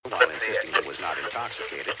not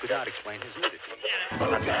intoxicated, could not explain his nudity.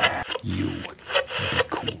 You be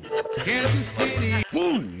cool. Kansas City.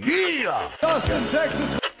 Ooh, yeah! Austin,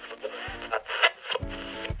 Texas.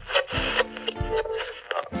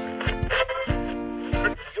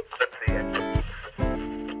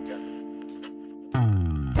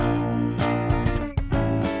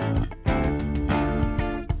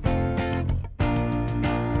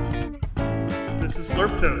 This is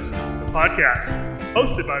Slurp Toast, the podcast,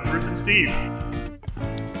 hosted by Bruce and Steve.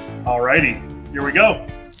 Alrighty, here we go.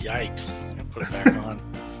 Yikes. I put it back on.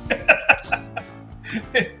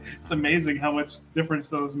 It's amazing how much difference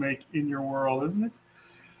those make in your world, isn't it?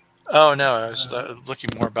 Oh, no. I was looking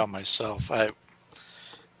more about myself. I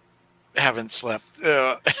haven't slept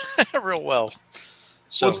real well.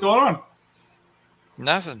 So, What's going on?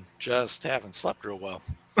 Nothing. Just haven't slept real well.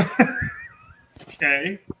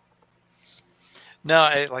 Okay.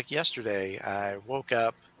 No, like yesterday, I woke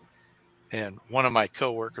up and one of my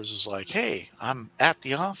coworkers was like, "Hey, I'm at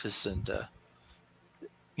the office and,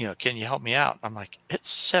 can you help me out?" I'm like,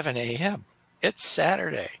 "It's 7 a.m. It's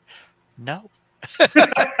Saturday." No. And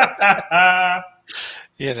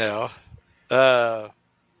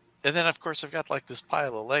then, of course, I've got like this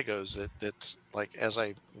pile of Legos that's like, as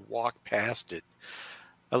I walk past it,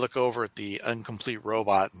 I look over at the incomplete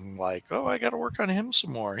robot and like, oh, I got to work on him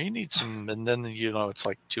some more. He needs some. And then, it's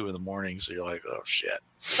like 2 a.m. So you're like, oh, shit.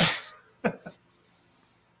 And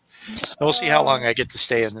we'll see how long I get to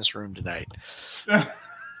stay in this room tonight.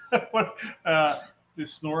 What?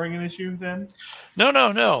 Is snoring an issue then?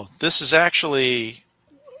 No. This is actually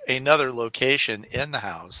another location in the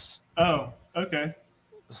house. Oh, okay.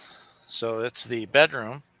 So it's the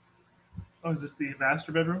bedroom. Oh, is this the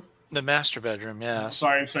master bedroom? The master bedroom, yes.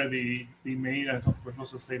 Sorry, the main. I don't think we're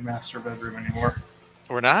supposed to say master bedroom anymore.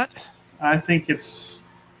 We're not? I think it's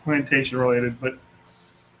plantation related, but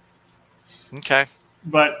Okay.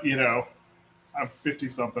 But, I'm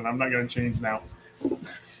 50-something. I'm not going to change now.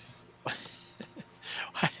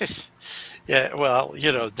 Yeah, well,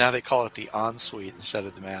 now they call it the ensuite instead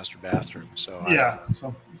of the master bathroom. So yeah,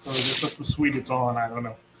 so just the suite it's on. I don't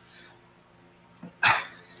know.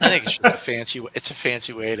 I think it's just a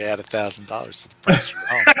fancy way to add $1,000 to the price of your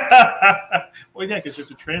home. Well, yeah, because you have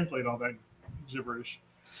to translate all that gibberish.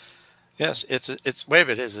 Yes, wait a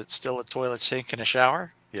minute, is it still a toilet, sink, and a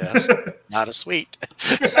shower? Yes, not a suite.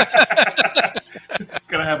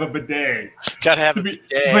 Gotta have a bidet. Gotta have a bidet.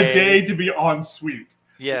 Bidet to be en suite.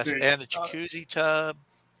 Yes, bidet. And a jacuzzi tub.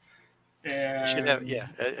 And You should have a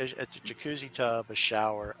jacuzzi tub, a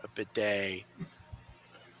shower, a bidet,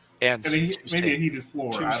 and maybe a heated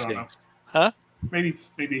floor. I don't know. Huh? Maybe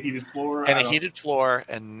a heated floor and a heated floor,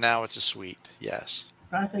 and now it's a suite. Yes.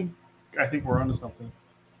 I think we're onto something.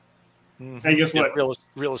 Mm-hmm. Hey, guess what?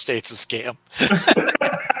 Real estate's a scam.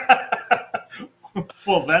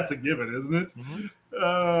 Well, that's a given, isn't it? Mm-hmm.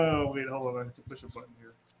 Oh, wait, hold on. I have to push a button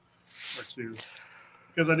here. Or two.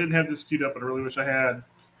 Because I didn't have this queued up, and I really wish I had.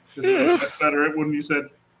 It was much better when you said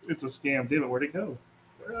it's a scam. Damn it, where'd it go?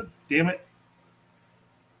 Damn it.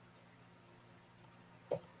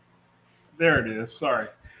 There it is. Sorry.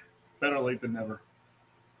 Better late than never.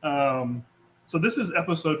 So this is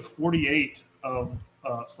episode 48 of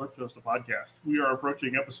Slurp Toast, the podcast. We are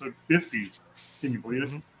approaching episode 50. Can you believe it?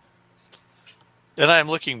 Mm-hmm. And I'm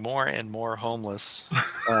looking more and more homeless.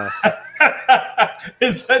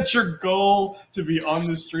 Is that your goal, to be on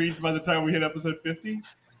the streets by the time we hit episode 50?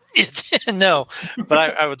 No,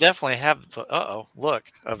 but I would definitely have the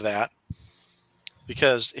look of that.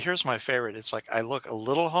 Because here's my favorite. It's like I look a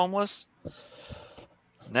little homeless.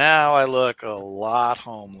 Now I look a lot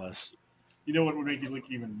homeless. You know what would make you look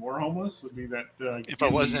even more homeless? Would be that if I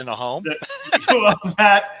wasn't in a home.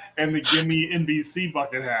 That and the Gimme NBC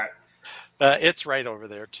bucket hat. It's right over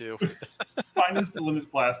there too. Mine is still in its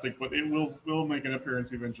plastic, but it will make an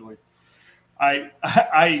appearance eventually. I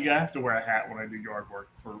have to wear a hat when I do yard work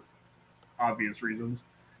for obvious reasons,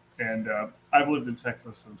 and I've lived in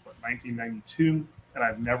Texas since 1992, and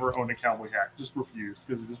I've never owned a cowboy hat. Just refused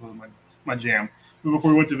because it just wasn't my jam. But before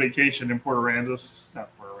we went to vacation in where the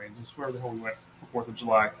hell we went for 4th of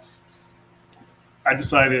July, I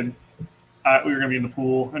decided we were going to be in the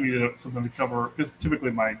pool. I needed something to cover, because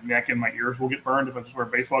typically my neck and my ears will get burned if I just wear a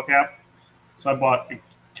baseball cap. So I bought a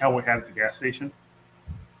cowboy hat at the gas station.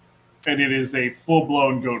 And it is a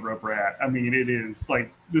full-blown goat roper hat. I mean, it is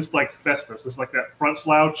like Festus. It's like that front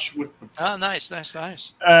slouch with the... Oh, nice. And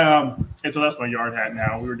so that's my yard hat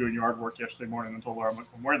now. We were doing yard work yesterday morning and told her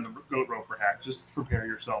I'm wearing the goat roper hat. Just prepare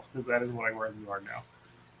yourself, because that is what I wear in the yard now.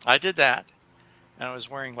 I did that. And I was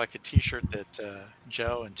wearing like a T-shirt that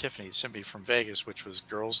Joe and Tiffany sent me from Vegas, which was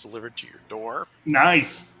 "Girls Delivered to Your Door."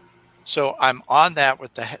 Nice. So I'm on that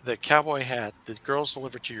with the cowboy hat that girls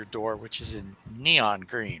deliver to your door, which is in neon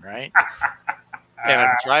green, right? And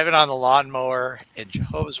I'm driving on the lawnmower, and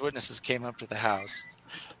Jehovah's Witnesses came up to the house,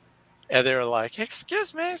 and they were like,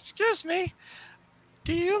 excuse me,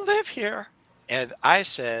 do you live here? And I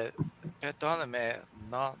said, perdóname,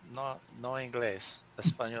 no inglés,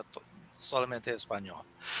 español, solamente español.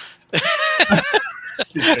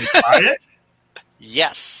 Did they try it?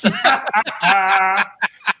 Yes.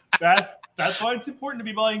 That's why it's important to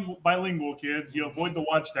be bilingual, kids. You avoid the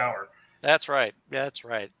watchtower. That's right. That's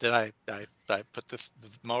right. Then I put the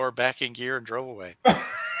mower back in gear and drove away.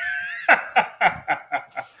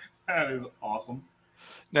 That is awesome.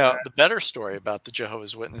 Now, the better story about the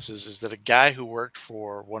Jehovah's Witnesses is that a guy who worked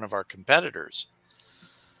for one of our competitors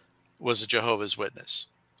was a Jehovah's Witness.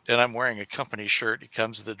 And I'm wearing a company shirt. He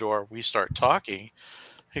comes to the door. We start talking.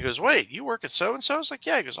 He goes, wait, you work at so-and-so? I was like,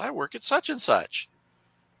 yeah. He goes, I work at such and such.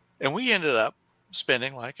 And we ended up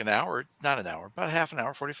spending like an hour, not an hour, about half an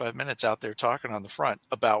hour, 45 minutes out there talking on the front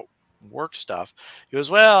about work stuff. He goes,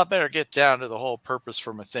 well, I better get down to the whole purpose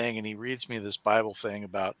from a thing. And he reads me this Bible thing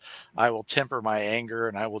about I will temper my anger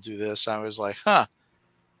and I will do this. I was like,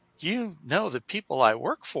 you know the people I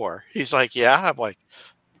work for. He's like, yeah. I'm like,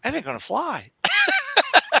 I ain't going to fly.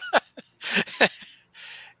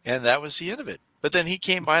 And that was the end of it. But then he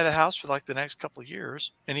came by the house for like the next couple of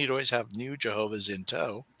years, and he'd always have new Jehovah's in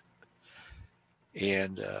tow.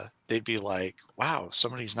 And they'd be like, wow,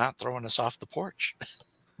 somebody's not throwing us off the porch.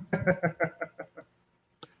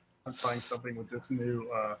 I'm trying something with this new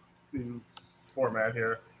format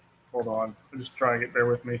here. Hold on. I'm just trying it. Bear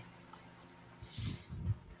with me.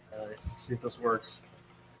 All right. Let's see if this works.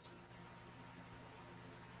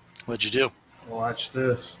 What'd you do? Watch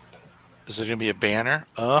this. Is it going to be a banner?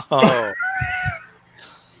 Oh.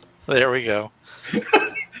 There we go.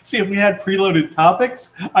 See, if we had preloaded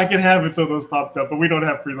topics, I could have it so those popped up, but we don't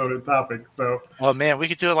have preloaded topics. So, oh man, we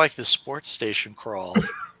could do it like the sports station crawl.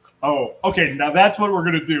 Oh, okay. Now that's what we're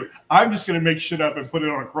gonna do. I'm just gonna make shit up and put it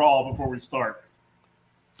on a crawl before we start.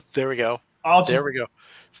 There we go. There we go.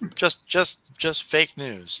 Just fake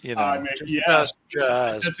news, you know. I mean, just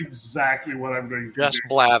that's exactly what I'm going to do. Just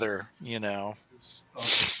blather, you know.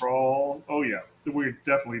 Crawl. Oh yeah, we're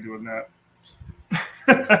definitely doing that.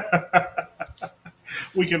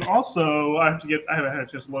 We can also. I haven't had a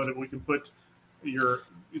chance to load it. We can put your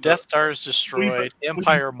Death Star is destroyed.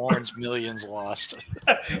 Empire mourns, millions lost.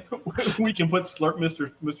 We can put Slurp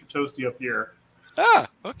Mr. Toasty up here. Ah,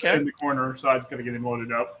 okay. In the corner, so I just got to get him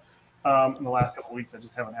loaded up. In the last couple of weeks, I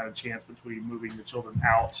just haven't had a chance between moving the children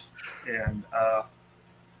out and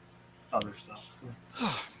other stuff.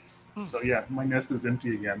 So yeah, my nest is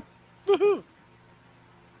empty again. Woohoo!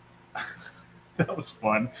 That was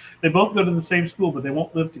fun. They both go to the same school, but they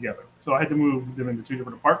won't live together. So I had to move them into two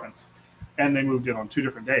different apartments, and they moved in on 2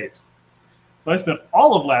 different days. So I spent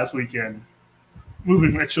all of last weekend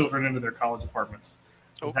moving my children into their college apartments.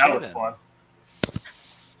 Okay, that was fun.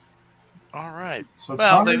 All right. So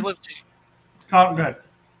well, they lived. Go ahead.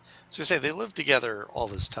 So say they lived together all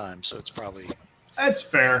this time, so it's probably. That's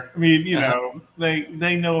fair. I mean, you know,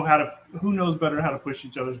 they know how to. Who knows better how to push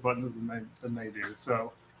each other's buttons than they do.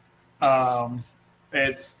 So,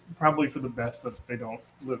 it's probably for the best that they don't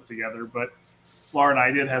live together. But Laura and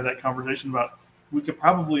I did have that conversation about we could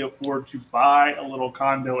probably afford to buy a little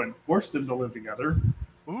condo and force them to live together.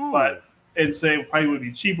 Ooh. And say it probably would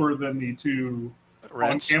be cheaper than the 2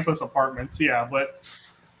 on-campus apartments. Yeah, but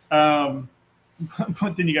then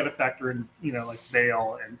you got to factor in, you know, like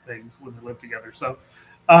bail and things when they live together. So,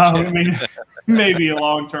 I mean, maybe a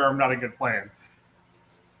long-term, not a good plan.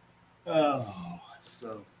 Oh,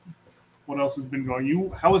 so what else has been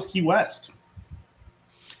going? How was Key West?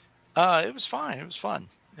 It was fine. It was fun.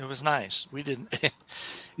 It was nice. We didn't,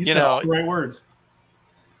 you said all the right words.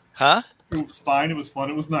 Huh? It was fine. It was fun.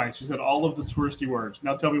 It was nice. You said all of the touristy words.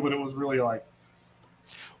 Now tell me what it was really like.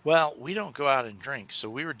 Well, we don't go out and drink, so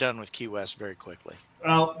we were done with Key West very quickly.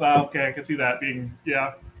 Well, okay, I can see that being,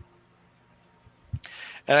 yeah.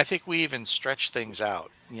 And I think we even stretched things out,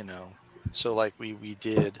 you know. So like we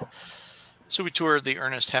did, so we toured the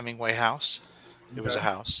Ernest Hemingway house. It was a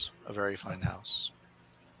house, a very fine house.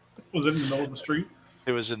 Was it in the middle of the street?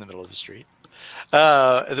 It was in the middle of the street.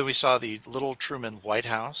 And then we saw the little Truman White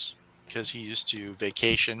House, because he used to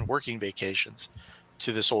working vacations,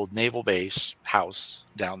 to this old naval base house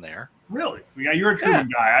down there. Really? Yeah, you're a Truman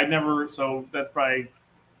guy. So that's probably,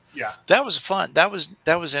 yeah. That was fun. That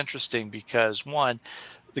was interesting because, one,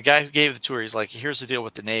 the guy who gave the tour, he's like, here's the deal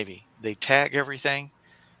with the Navy. They tag everything.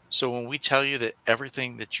 So when we tell you that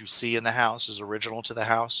everything that you see in the house is original to the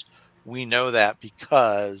house, we know that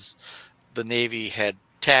because the Navy had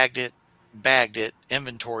tagged it, bagged it,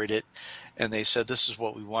 inventoried it, and they said, this is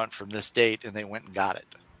what we want from this date, and they went and got it,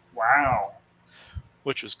 Wow.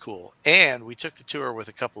 which was cool. And we took the tour with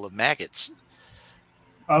a couple of maggots.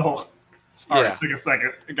 Oh, sorry. Yeah. Took a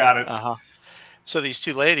second. I got it. Uh-huh. So these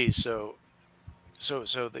two ladies, so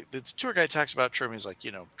the tour guide talks about Truman. He's like,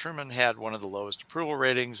 Truman had one of the lowest approval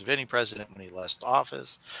ratings of any president when he left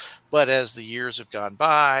office. But as the years have gone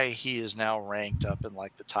by, he is now ranked up in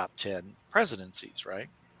like the top 10 presidencies, right?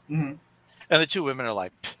 Mm-hmm. And the two women are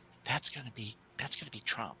like, that's going to be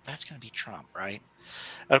Trump. That's going to be Trump, right?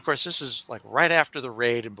 And of course, this is like right after the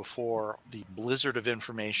raid and before the blizzard of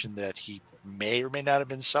information that he may or may not have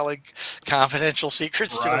been selling confidential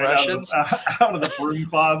secrets to the Russians. Out of the broom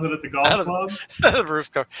closet at the golf club. The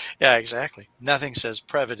roof cover. Yeah, exactly. Nothing says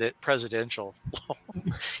presidential.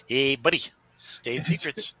 Hey, buddy, state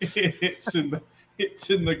secrets. It's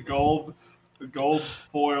in the gold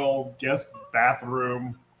foil guest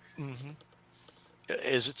bathroom. Mm-hmm.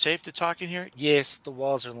 Is it safe to talk in here? Yes, the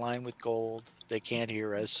walls are lined with gold. They can't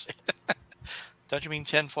hear us. Don't you mean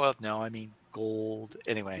tinfoil? No, I mean gold.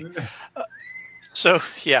 Anyway, so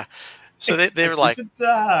yeah, so they were like,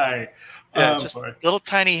 die. yeah, just little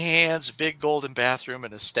tiny hands, a big golden bathroom,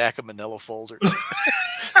 and a stack of manila folders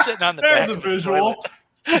sitting on the back There's of a the visual.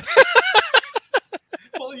 toilet.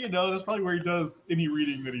 Well, that's probably where he does any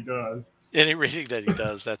reading that he does. Any reading that he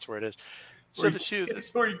does, that's where it is. So the two,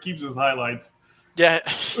 that's where he keeps his highlights. yeah,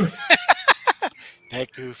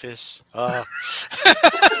 that goofus.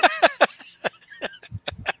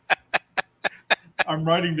 I'm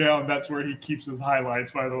writing down that's where he keeps his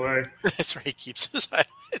highlights, by the way. That's where he keeps his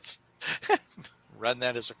highlights. Run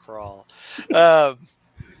that as a crawl.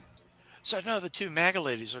 So no, the two MAGA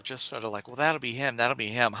ladies are just sort of like, well, that'll be him. Ha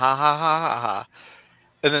ha ha ha ha.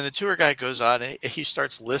 And then the tour guide goes on. He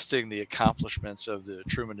starts listing the accomplishments of the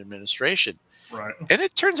Truman administration. Right. And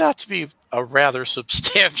it turns out to be a rather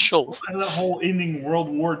substantial. And that whole ending World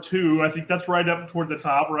War II, I think that's right up toward the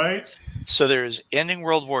top, right? So there's ending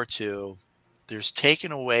World War II. There's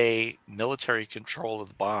taking away military control of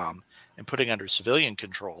the bomb and putting under civilian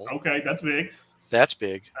control. Okay, that's big. That's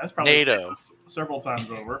big. That's probably NATO. Several times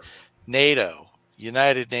over. NATO,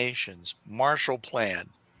 United Nations, Marshall Plan,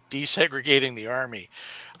 desegregating the army.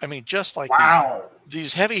 I mean, just like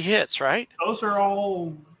these heavy hits, right? Those are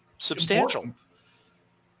all substantial. Important.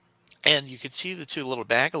 And you could see the two little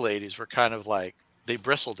MAGA ladies were kind of like, they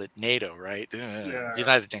bristled at NATO, right? Yeah.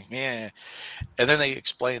 United Nations, yeah. And then they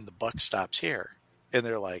explained the buck stops here. And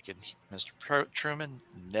they're like, and Mr. Truman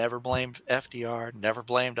never blamed FDR, never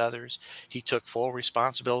blamed others. He took full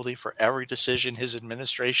responsibility for every decision his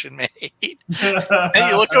administration made.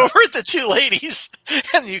 And you look over at the two ladies,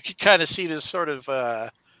 and you can kind of see this sort of,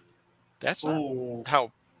 that's not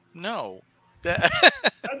how, no. That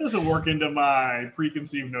doesn't work into my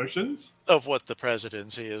preconceived notions. Of what the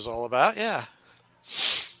presidency is all about, yeah.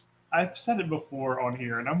 I've said it before on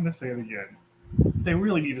here, and I'm going to say it again. They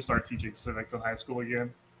really need to start teaching civics in high school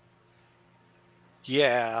again.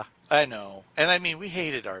 Yeah, I know. And I mean, we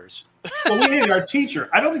hated ours. Well, we hated our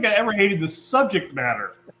teacher. I don't think I ever hated the subject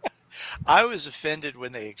matter. I was offended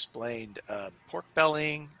when they explained pork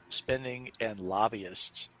bellying, spending, and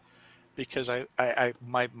lobbyists. Because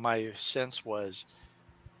my sense was,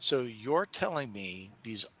 so you're telling me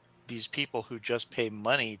these people who just pay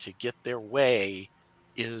money to get their way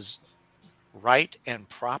is right and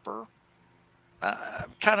proper?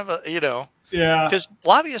 Kind of a, yeah, because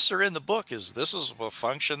lobbyists are in the book. This is a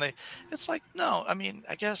function it's like, no, I mean,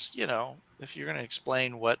 I guess, if you're going to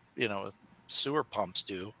explain what, sewer pumps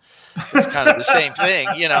do, it's kind of the same thing,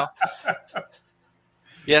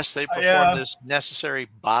 Yes, they perform this necessary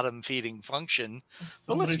bottom feeding function,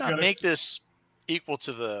 but let's not make this equal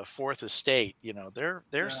to the Fourth Estate.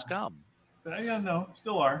 They're scum. Yeah, no,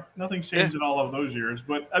 still are. Nothing's changed in all of those years.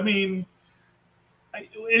 But I mean,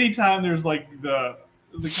 anytime there's like the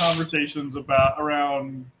conversations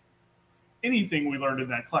around anything we learned in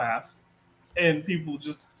that class, and people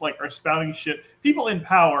just like are spouting shit. People in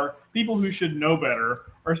power, people who should know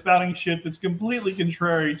better, are spouting shit that's completely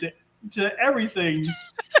contrary to everything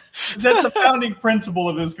that's the founding principle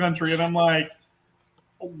of this country. And I'm like,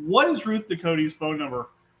 what is Ruth Ducote's phone number?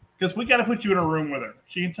 Because we got to put you in a room with her.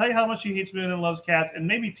 She can tell you how much she hates men and loves cats, and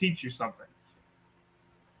maybe teach you something.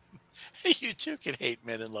 You too can hate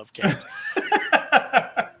men and love cats.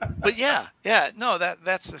 But no,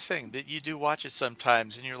 that's the thing, that you do watch it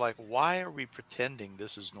sometimes, and you're like, why are we pretending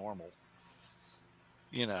this is normal?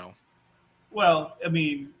 Well, I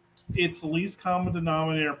mean, it's least common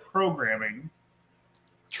denominator programming.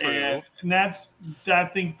 True. And I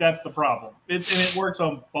think that's the problem. And it works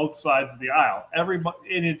on both sides of the aisle. Everybody,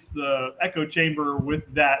 and it's the echo chamber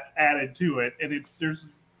with that added to it, and it's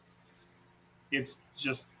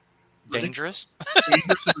just Dangerous.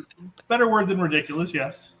 dangerous. Better word than ridiculous.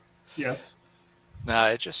 Yes.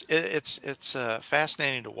 No, it's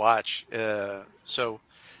fascinating to watch. So,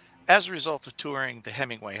 as a result of touring the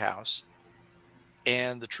Hemingway House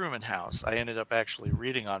and the Truman House, I ended up actually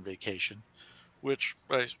reading on vacation, which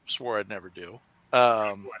I swore I'd never do.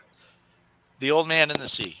 The Old Man in the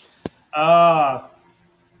Sea. The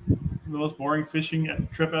most boring fishing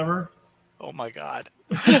trip ever. Oh my God.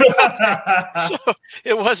 So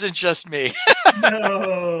it wasn't just me.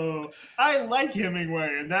 No, I like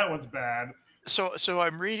Hemingway, and that one's bad. So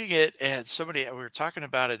I'm reading it, and we were talking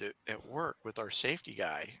about it at work with our safety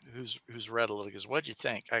guy who's read a little. He goes, "What'd you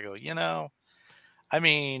think?" I go, I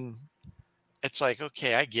mean, it's like,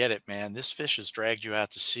 okay, I get it, man. This fish has dragged you out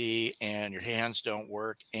to sea, and your hands don't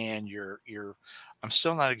work, and I'm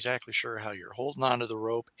still not exactly sure how you're holding onto the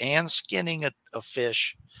rope and skinning a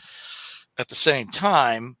fish at the same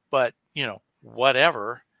time, but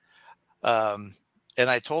whatever. And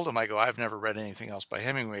I told him, I go, I've never read anything else by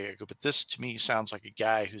Hemingway. I go, but this to me sounds like a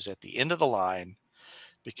guy who's at the end of the line,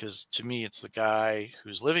 because to me, it's the guy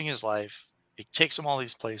who's living his life. It takes him all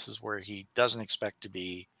these places where he doesn't expect to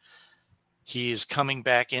be. He's coming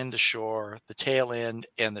back into shore, the tail end,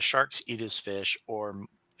 and the sharks eat his fish, or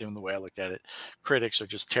in the way I looked at it, critics are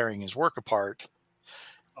just tearing his work apart.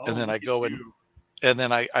 And then I go and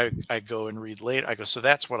read later. I go, so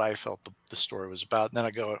that's what I felt the story was about. And then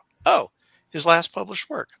I go, oh, his last published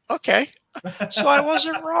work. Okay. So I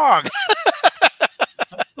wasn't wrong.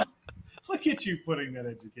 Look at you putting that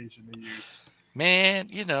education to use. Man,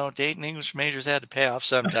 Dayton English majors had to pay off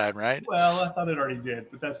sometime, right? Well, I thought it already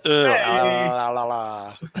did, but that's... Hey.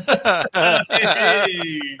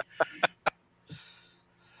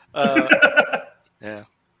 Yeah.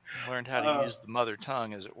 Learned how to use the mother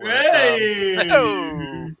tongue, as it were. Hey.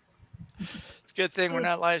 It's a good thing we're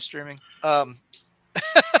not live streaming.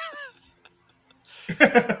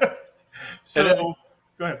 So,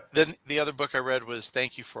 go ahead. Then the other book I read was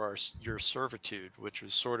Thank You for Your Servitude, which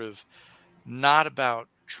was sort of not about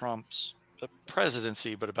Trump's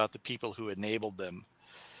presidency, but about the people who enabled them.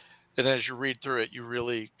 And as you read through it, you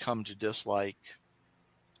really come to dislike,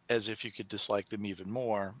 as if you could dislike them even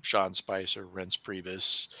more, Sean Spicer, Reince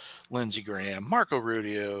Priebus, Lindsey Graham, Marco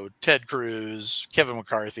Rubio, Ted Cruz, Kevin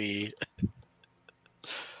McCarthy.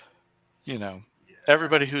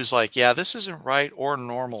 Everybody who's like, yeah, this isn't right or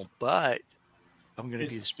normal, but I'm going to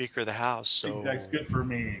be the Speaker of the House. So that's good for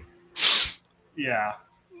me. Yeah.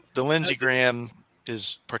 The Lindsey Graham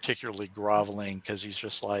is particularly groveling because he's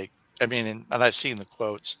just like, and I've seen the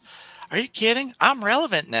quotes. Are you kidding? I'm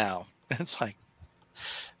relevant now. It's like,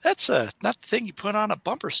 that's not the thing you put on a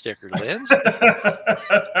bumper sticker, Linz.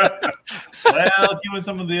 Well, given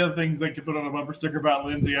some of the other things that you put on a bumper sticker about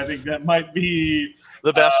Lindsay, I think that might be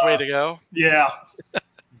the best way to go. Yeah.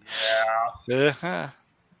 Uh-huh.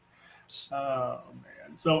 Oh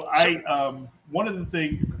man. So one of the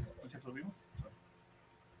things.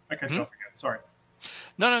 I cut you off again. Sorry.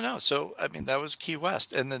 No. So that was Key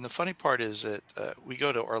West, and then the funny part is that we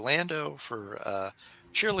go to Orlando for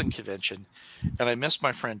cheerleading convention, and I missed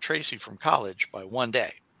my friend Tracy from college by one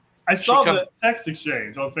day. I saw the text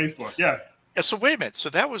exchange on Facebook. Yeah. So wait a minute. So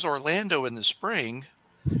that was Orlando in the spring.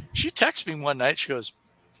 She texted me one night. She goes,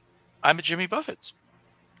 "I'm at Jimmy Buffett's,"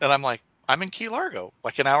 and I'm like, "I'm in Key Largo,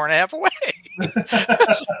 like an hour and a half away."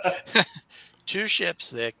 Two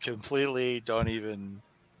ships that completely don't even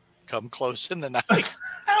come close in the night.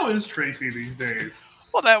 How is Tracy these days?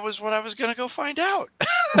 Well, that was what I was going to go find out.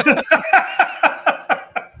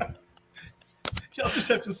 She'll just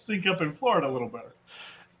have to sync up in Florida a little better.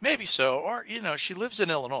 Maybe so. Or, she lives in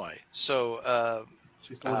Illinois. So,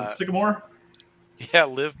 she's still in Sycamore? Yeah,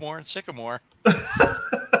 live more in Sycamore,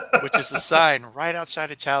 which is the sign right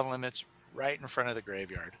outside of town limits, right in front of the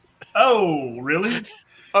graveyard. Oh, really?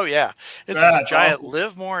 Oh, yeah. It's this giant awesome.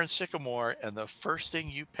 Live more in Sycamore, and the first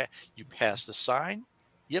thing you pass the sign,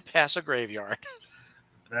 you pass a graveyard.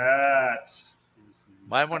 That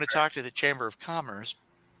might want to talk to the Chamber of Commerce,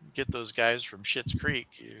 get those guys from Schitt's Creek,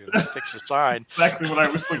 fix the sign. Exactly what I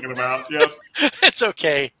was thinking about. Yes. It's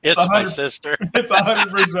okay. It's my sister. It's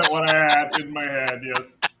 100% what I had in my head.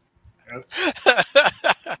 Yes.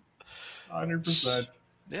 100%.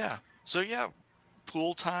 Yeah. So yeah,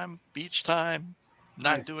 pool time, beach time,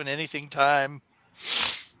 not doing anything time.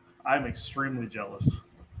 I'm extremely jealous.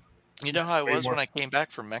 You know how I was when I came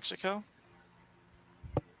back from Mexico?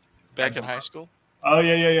 Back in high school? Oh,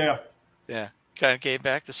 yeah. Yeah. kind of came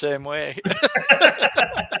back the same way.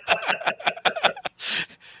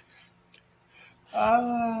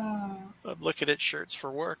 I'm looking at shirts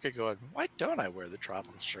for work and going, why don't I wear the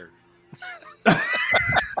tropical shirt?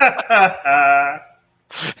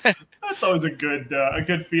 That's always a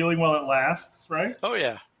good feeling while it lasts, right? Oh,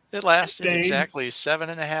 yeah. It lasted Days. exactly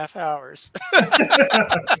 7.5 hours.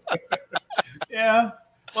 Yeah.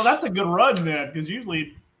 Well, that's a good run then, because usually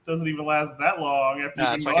it doesn't even last that long. After No,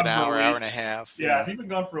 you've it's been like an gone for a hour week. and a half. Yeah, if you've been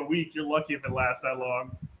gone for a week, you're lucky if it lasts that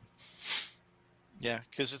long. Yeah,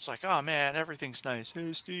 because it's like, oh, man, everything's nice.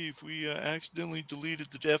 Hey, Steve, we accidentally deleted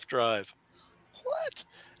the F drive. What?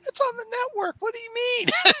 It's on the network. What do you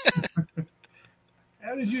mean?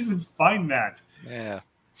 How did you even find that? Yeah.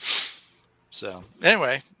 So,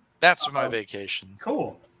 anyway, that's my vacation.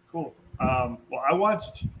 Cool. Well, I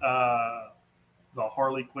watched the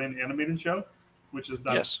Harley Quinn animated show, which is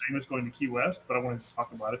not Yes. the same as going to Key West, but I wanted to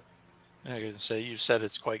talk about it. I'm going to say you said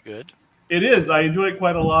it's quite good. It is. I enjoy it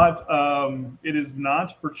quite a lot. It is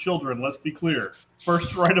not for children. Let's be clear.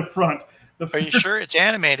 First, right up front. Are you sure it's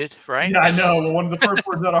animated, right? Yeah, I know. Well, one of the first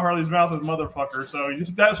words out of Harley's mouth is "motherfucker," so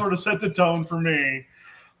that sort of set the tone for me.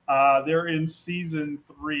 They're in season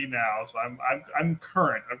 3 now, so I'm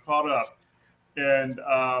current. I'm caught up, and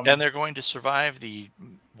they're going to survive the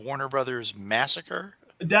Warner Brothers massacre.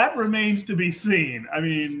 that remains to be seen. I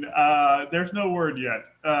mean, there's no word yet.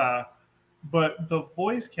 But the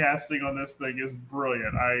voice casting on this thing is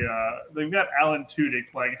brilliant. They've got Alan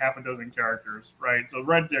Tudyk playing half a dozen characters, right? So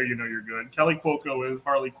right there, you know you're good. Kelly Cuoco is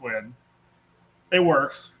Harley Quinn. It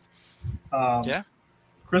works. Yeah.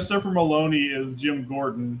 Christopher Maloney is Jim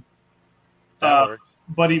Gordon. That worked.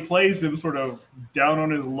 But he plays him sort of down on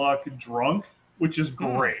his luck, drunk, which is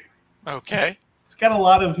great. Okay. It's got a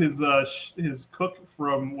lot of his cook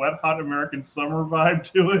from Wet Hot American Summer vibe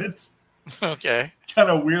to it. Okay. Kind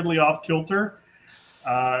of weirdly off kilter.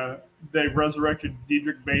 They've resurrected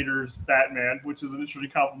Diedrich Bader's Batman, which is an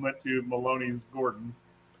interesting compliment to Maloney's Gordon,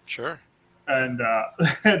 Sure. and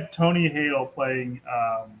Tony Hale playing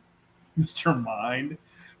Mr. Mind.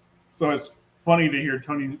 So it's funny to hear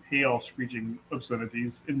Tony Hale screeching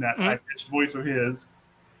obscenities in that high-pitched voice of his.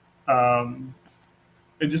 And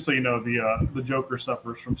just so you know, the Joker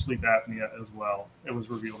suffers from sleep apnea as well. It was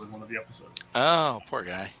revealed in one of the episodes. Oh, poor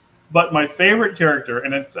guy. But my favorite character,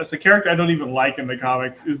 and it's a character I don't even like in the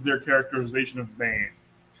comics, is their characterization of Bane.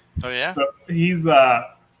 Oh, yeah? So he's and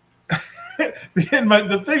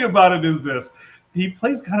the thing about it is this: he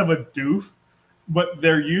plays kind of a doof, but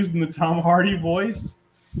they're using the Tom Hardy voice.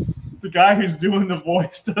 The guy who's doing the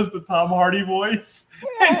voice does the Tom Hardy voice.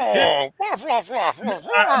 My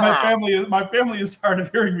family is tired of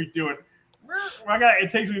hearing me do it. It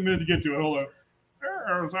takes me a minute to get to it. Hold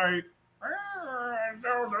on. Sorry.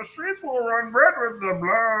 The streets will run red with the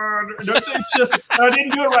blood. No, it's just I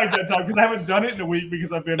didn't do it right that time because I haven't done it in a week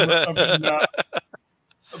because I've been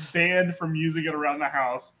banned from using it around the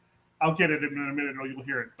house. I'll get it in a minute or you'll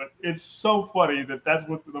hear it. But it's so funny that's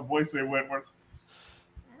what the voice they went with.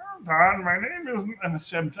 Don, my name is.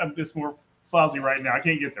 I'm just more fuzzy right now. I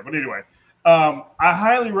can't get there. But anyway, I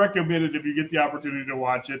highly recommend it if you get the opportunity to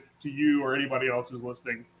watch it, to you or anybody else who's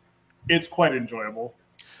listening. It's quite enjoyable.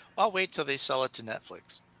 I'll wait till they sell it to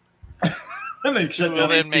Netflix. And they shut We'll down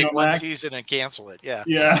then make HBO one Max. season and cancel it. Yeah.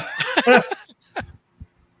 Yeah.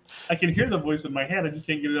 I can hear the voice in my head. I just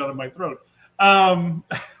can't get it out of my throat.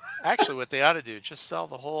 Actually, what they ought to do, just sell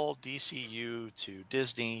the whole DCU to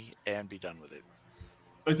Disney and be done with it.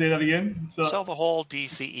 I say that again. So Sell the whole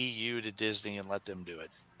DCEU to Disney and let them do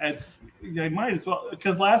it. they might as well,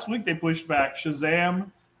 because last week they pushed back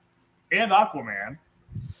Shazam and Aquaman.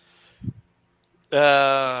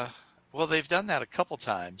 Well, they've done that a couple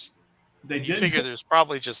times. They You did, figure there's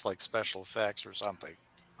probably just like special effects or something.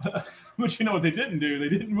 but you know what they didn't do? They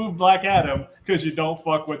didn't move Black Adam because you don't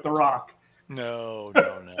fuck with The Rock. No.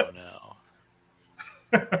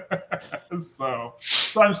 So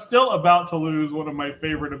I'm still about to lose one of my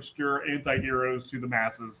favorite obscure anti-heroes to the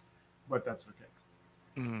masses, but that's okay.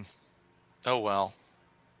 Oh, well.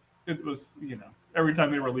 It was, every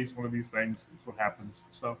time they release one of these things, it's what happens.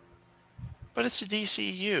 So But it's a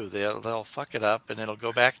DCU. They'll fuck it up and it'll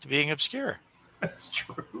go back to being obscure. that's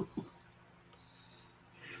true.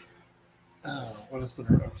 Oh, what is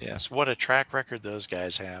the Yes, what a track record those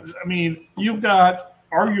guys have. I mean, you've got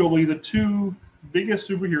arguably the two biggest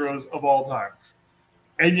superheroes of all time,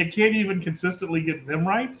 and you can't even consistently get them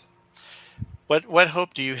right. What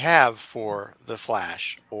hope do you have for The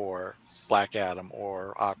Flash or Black Adam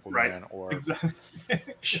or Aquaman Right. or Exactly.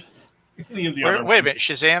 Any of the other wait a minute,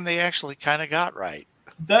 Shazam they actually kind of got right.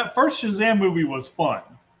 That first Shazam movie was fun.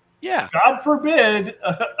 Yeah. God forbid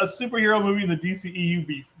a superhero movie in the DCEU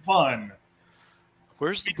be fun.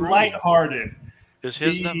 Where's the Be brooding? lighthearted. Is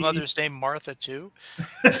his mother's name Martha too?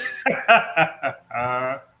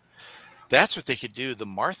 That's what they could do, the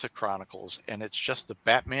Martha Chronicles, and it's just the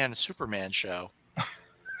Batman and Superman show. Is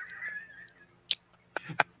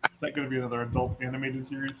that going to be another adult animated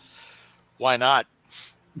series? Why not?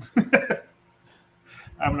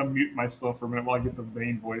 I'm going to mute myself for a minute while I get the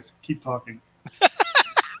Bane voice. Keep talking.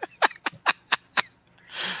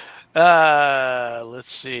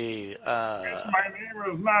 Let's see. Yes, my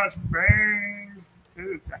name is not Bane.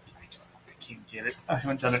 I can't get it. I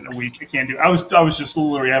haven't done it in a week. I can't do it. I was just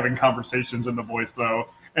literally having conversations in the voice, though.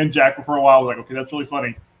 And Jack, for a while, was like, okay, that's really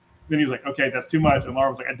funny. Then he was like, okay, that's too much. And Laura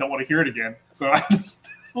was like, I don't want to hear it again. So I just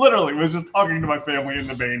literally was just talking to my family in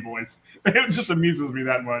the Bane voice. It just amuses me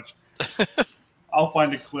that much. I'll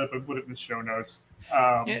find a clip and put it in the show notes.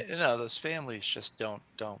 Those families just don't.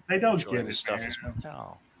 They don't enjoy get this it, stuff. man.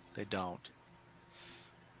 No, they don't.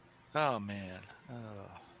 Oh man. Oh.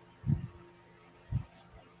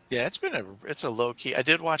 Yeah, it's a low key. I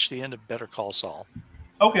did watch the end of Better Call Saul.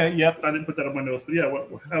 Okay, yep. I didn't put that on my notes, but yeah,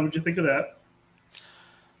 how would you think of that?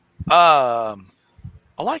 I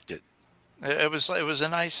liked it. It was a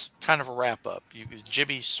nice kind of a wrap up.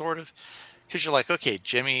 Jimmy sort of, because you're like, okay,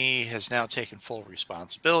 Jimmy has now taken full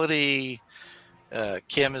responsibility.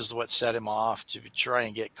 Kim is what set him off to try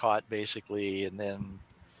and get caught, basically, and then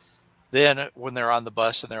when they're on the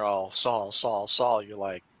bus and they're all Saul, you're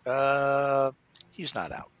like, he's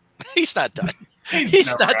not out. He's not done.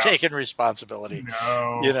 He's not taking responsibility.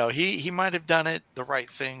 No. He might have done it the right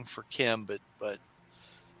thing for Kim, but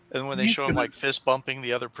and when they show him like fist bumping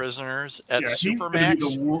the other prisoners at Supermax,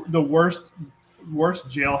 the worst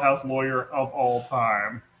jailhouse lawyer of all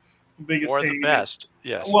time. The best.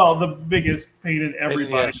 Yes. Well, the biggest pain in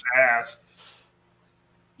everybody's ass.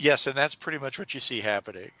 Yes, and that's pretty much what you see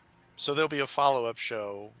happening. So there'll be a follow-up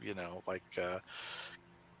show, like El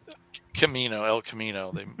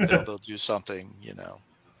Camino. They'll do something, Okay,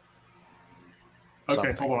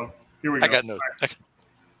 something. hold on. Here we go. I got notes.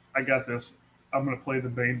 I got this. I'm going to play the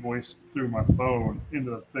Bane voice through my phone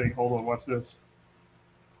into the thing. Hold on, watch this.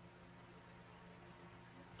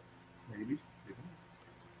 Maybe. Is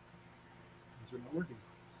it not working?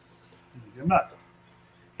 Maybe I'm not.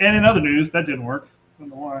 And in other news, that didn't work. I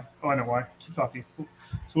don't know why. Oh, I know why. Keep talking. So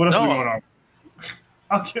what else is going on?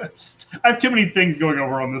 I have too many things going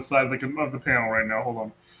over on this side of the panel right now. Hold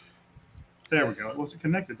on. There we go. Was it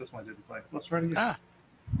connected? This one didn't play. Let's try it again.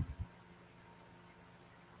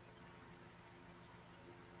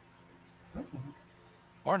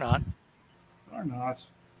 Or not. Or not.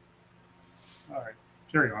 All right.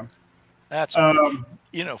 Carry on. That's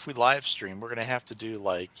if we live stream, we're gonna have to do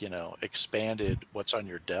expanded what's on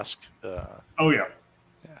your desk. Oh yeah.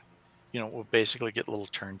 We'll basically get little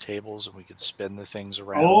turntables and we could spin the things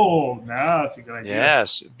around. Oh, no, that's a good idea.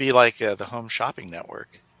 Yes, it'd be like the Home Shopping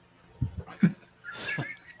Network.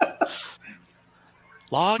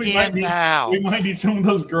 Log in now. We might need some of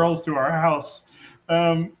those girls to our house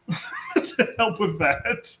to help with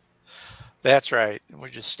that. That's right. And we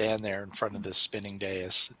just stand there in front of this spinning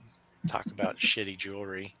dais and talk about shitty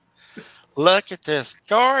jewelry. Look at this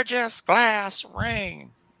gorgeous glass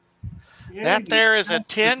ring. Yeah, that there is a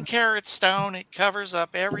 10-carat stone. It covers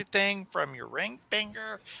up everything from your ring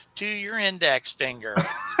finger to your index finger.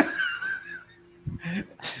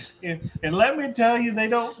 And let me tell you,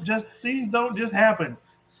 these don't just happen.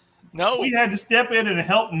 No. We had to step in and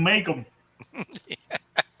help make them.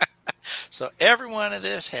 So every one of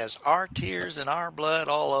this has our tears and our blood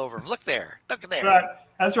all over them. Look there. Look at there.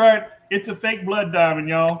 That's right. It's a fake blood diamond,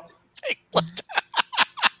 y'all. Fake blood diamond.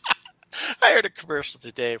 I heard a commercial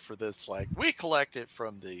today for this. Like, we collect it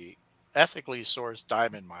from the ethically sourced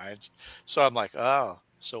diamond mines. So I'm like, oh,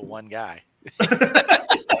 so one guy.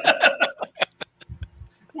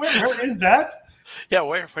 Where is that? Yeah,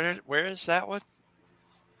 where is that one?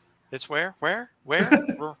 It's where? That's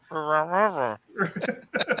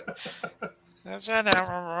all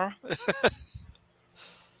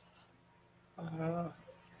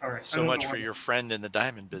right. So much for your friend in the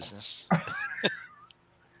diamond business.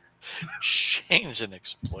 Shane's an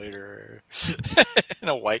exploiter and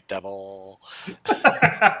a white devil.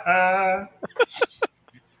 I'm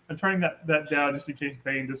turning that down just in case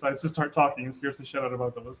Bane decides to start talking and scares the shit out of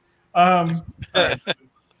both of us. Right.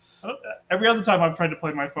 Every other time I've tried to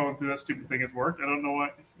play my phone through that stupid thing, it's worked. I don't know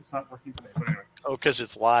why it's not working today. But anyway. Oh, because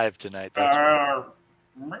it's live tonight. That's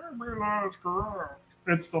maybe that's correct.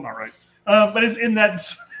 It's still not right. But it's in that.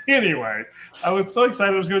 Anyway, I was so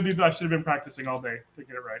excited I was going to do that. I should have been practicing all day to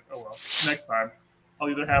get it right. Oh, well. Next time, I'll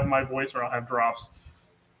either have my voice or I'll have drops.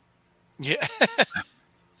 Yeah.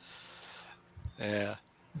 Yeah.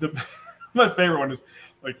 My favorite one is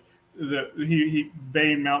like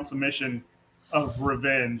Bane mounts a mission of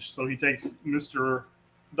revenge. So he takes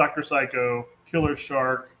Dr. Psycho, Killer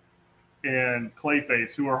Shark, and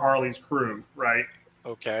Clayface, who are Harley's crew, right?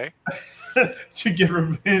 Okay. To get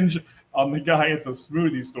revenge on the guy at the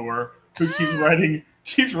smoothie store who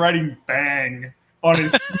keeps writing bang on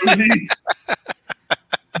his smoothies.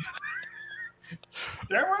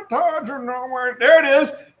 Damn it, Todd, you know my... There it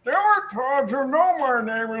is. Damn it, Todd, you know my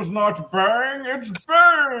name is not Bang, it's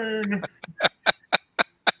Bane.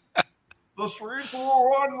 The streets will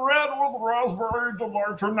run red with raspberry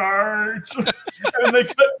delight tonight. And they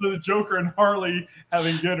cut to the Joker and Harley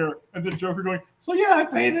having dinner, and the Joker going, so yeah, I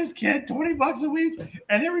pay this kid $20 a week,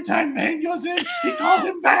 and every time Bang goes in, he calls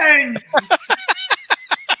him Bang.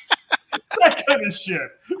 That kind of shit.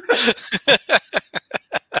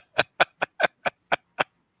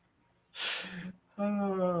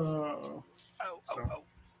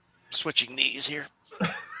 Switching knees here.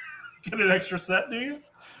 Get an extra set, do you?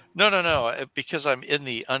 No. Because I'm in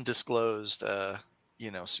the undisclosed,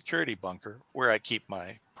 security bunker where I keep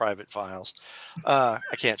my private files. I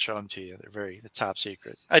can't show them to you. They're the top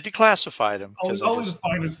secret. I declassified them. Only the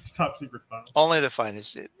finest top secret files. Only the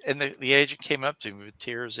finest. And the agent came up to me with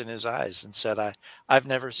tears in his eyes and said, I've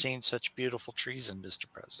never seen such beautiful treason, Mr.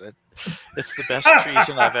 President. It's the best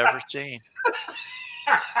treason I've ever seen.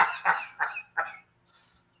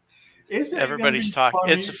 Everybody's talking.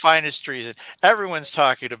 Funny? It's the finest treason. Everyone's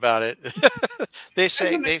talking about it. They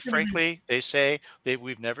say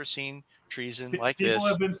we've never seen treason like this. People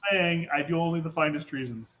have been saying, I do only the finest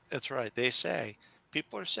treasons. That's right. They say.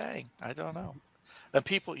 People are saying. I don't know. And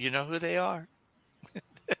people, you know who they are.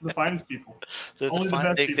 The finest people.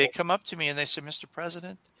 They come up to me and they say, Mr.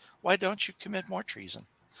 President, why don't you commit more treason?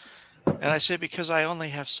 And I say, because I only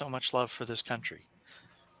have so much love for this country.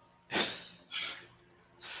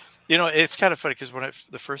 It's kind of funny because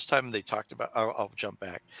the first time they talked about, I'll jump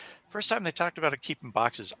back. First time they talked about keeping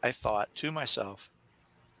boxes, I thought to myself,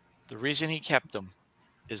 the reason he kept them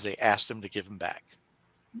is they asked him to give them back.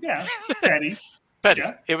 Yeah, petty. Petty.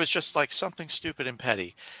 Yeah. It was just like something stupid and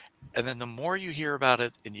petty. And then the more you hear about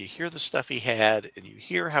it and you hear the stuff he had and you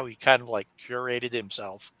hear how he kind of like curated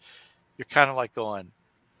himself, you're kind of like going,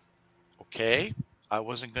 okay, I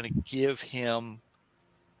wasn't going to give him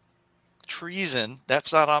treason.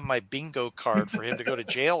 That's not on my bingo card for him to go to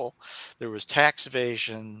jail. There was tax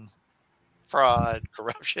evasion, fraud,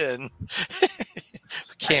 corruption,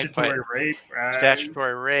 statutory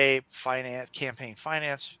rape, campaign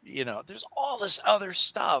finance. There's all this other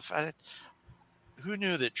stuff. Who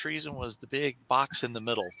knew that treason was the big box in the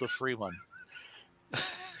middle, the free one?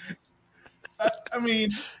 I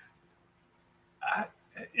mean,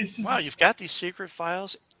 it's just... Wow, you've got these secret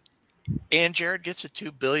files. And Jared gets a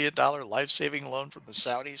 $2 billion life-saving loan from the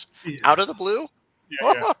Saudis out of the blue.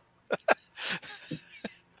 Yeah.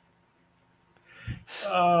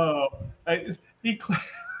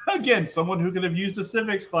 Again, someone who could have used a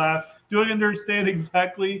civics class doesn't understand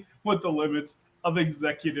exactly what the limits of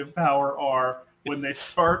executive power are when they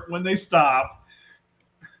start, when they stop.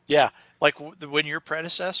 Yeah, like when your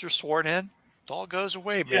predecessor sworn in, it all goes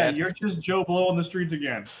away, man. Yeah, you're just Joe Blow on the streets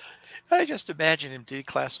again. I just imagine him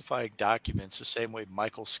declassifying documents the same way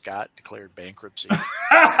Michael Scott declared bankruptcy.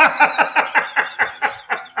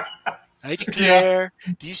 I declare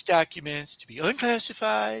these documents to be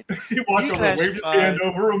unclassified. He walked over, waved his hand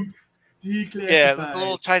over them. Declassified. Yeah, the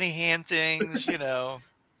little tiny hand things,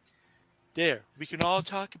 There, we can all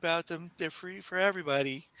talk about them. They're free for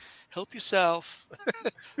everybody. Help yourself.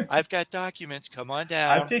 I've got documents. Come on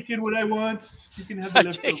down. I've taken what I want. You can have the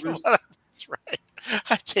leftovers. That's right.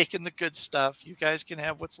 I've taken the good stuff. You guys can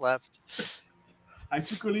have what's left. I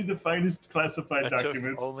took only the finest classified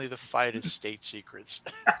documents. Took only the finest state secrets.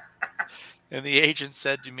 And the agent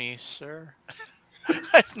said to me, sir,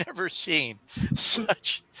 I've never seen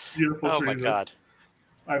such beautiful treason. My God.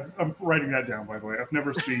 I'm writing that down, by the way. I've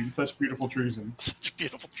never seen such beautiful treason. Such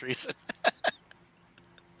beautiful treason.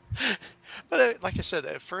 But like I said,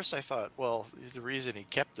 at first I thought, well, the reason he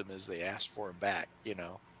kept them is they asked for him back,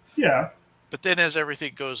 Yeah. But then as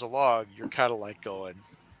everything goes along, you're kind of like going,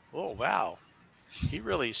 oh, wow. He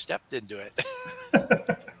really stepped into it.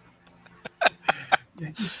 Yeah,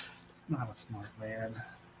 he's not a smart man.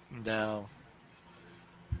 No.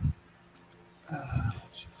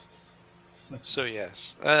 Jesus. So,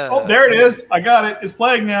 yes. Oh, there it is. I got it. It's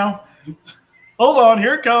playing now. Hold on.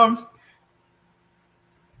 Here it comes.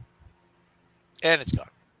 And it's gone.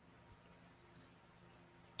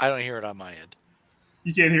 I don't hear it on my end.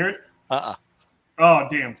 You can't hear it? Uh-uh. Oh,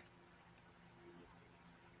 damn.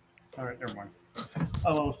 All right, never mind.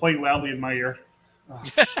 Oh, I was playing loudly in my ear. Oh.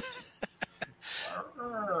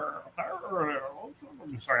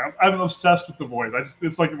 I'm sorry, I'm obsessed with the voice.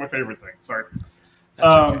 It's like my favorite thing. Sorry. That's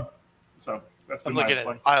okay. So that's I'm been looking my at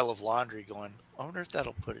play. a pile of laundry going, I wonder if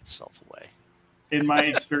that'll put itself away. In my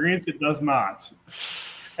experience, it does not.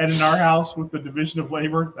 And in our house with the division of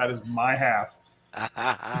labor, that is my half.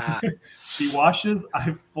 She washes,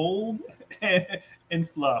 I fold and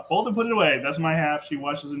fluff. Fold and put it away. That's my half. She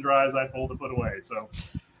washes and dries, I fold and put away. So,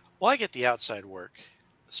 Well, I get the outside work.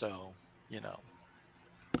 So,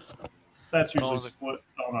 that's usually Oh, the- split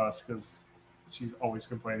on us because she's always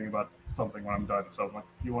complaining about something when I'm done. So, if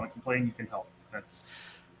you want to complain, you can help. That's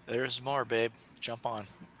There's more, babe. Jump on.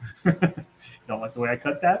 don't like the way I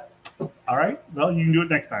cut that? All right. Well, you can do it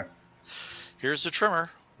next time. Here's the trimmer.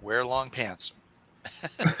 Wear long pants.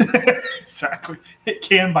 Exactly. It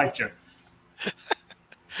can bite you.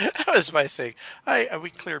 That was my thing. We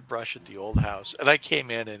cleared brush at the old house, and I came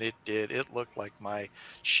in, and it looked like my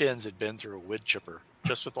shins had been through a wood chipper,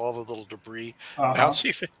 just with all the little debris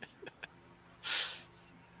bouncing.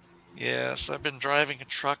 Yes, I've been driving a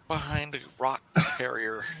truck behind a rock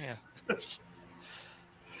carrier. Yeah, just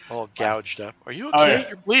all gouged up. Are you okay? Oh, yeah.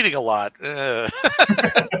 You're bleeding a lot.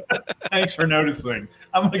 Thanks for noticing.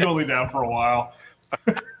 I'm going to go lay down for a while.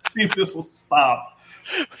 See if this will stop.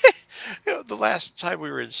 The last time we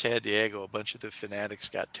were in San Diego, a bunch of the fanatics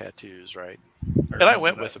got tattoos, right? And I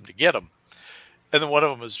went with them to get them. And then one of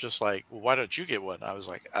them was just like, well, why don't you get one? I was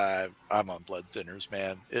like, I'm on blood thinners,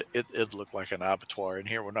 man. It looked like an abattoir in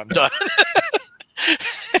here when I'm done.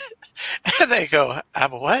 And they go,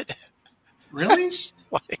 I'm a what? Really?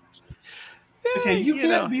 Like, Okay, you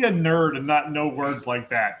can't be a nerd and not know words like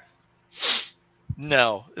that.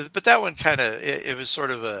 No, but that one kind of, it was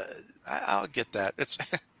sort of I'll get that. It's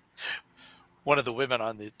one of the women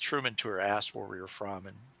on the Truman tour asked where we were from,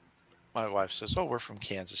 and my wife says, oh, we're from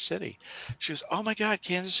Kansas City. She goes, oh my God,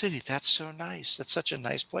 Kansas City. That's so nice. That's such a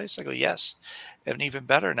nice place. I go, yes. And even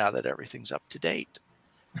better now that everything's up to date.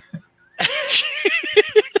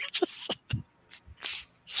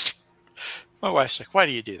 My wife's like, why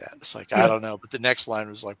do you do that? It's like, I don't know. But the next line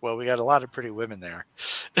was like, well, we got a lot of pretty women there.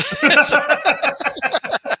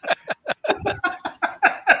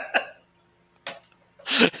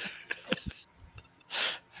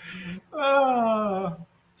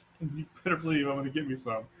 You better believe I'm going to get me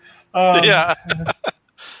some. Yeah.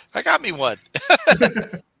 I got me one.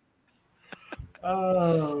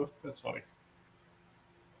 Oh, that's funny.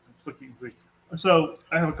 So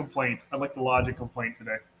I have a complaint. I'd like to lodge a complaint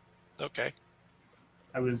today. Okay.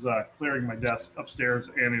 I was clearing my desk upstairs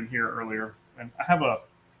and in here earlier, and I have a.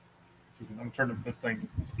 I'm going to turn this thing.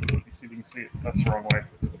 See if you can see it. That's the wrong way.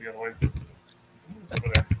 The other way.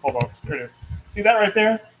 Over there. Hold on. There it is. See that right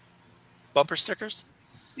there? Bumper stickers?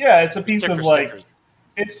 Yeah, it's a piece of like. Stickers.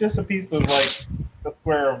 It's just a piece of like the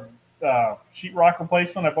square of sheetrock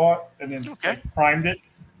replacement I bought, and then primed it.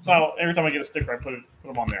 So every time I get a sticker, I put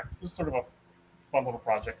them on there. This is sort of a fun little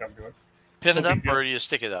project I'm doing. Pin it up, or do you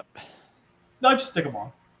stick it up? No, I just stick them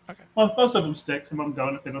on. Okay. Well, most of them stick. Some of them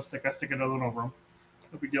don't. If they don't stick, I stick another one over them.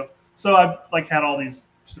 No big deal. So I've had all these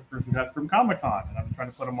stickers we got from Comic-Con, and I'm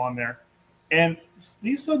trying to put them on there. And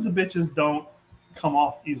these sons of bitches don't come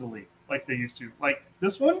off easily like they used to. Like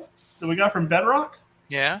this one that we got from Bedrock.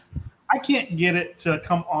 Yeah. I can't get it to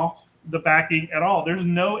come off the backing at all. There's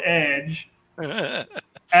no edge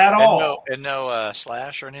at all. And no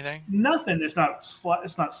slash or anything? Nothing. It's not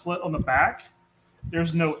slit on the back.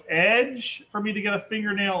 There's no edge for me to get a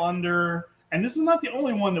fingernail under. And this is not the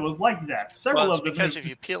only one that was like that. Several of them. Because if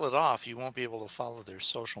you peel it off, you won't be able to follow their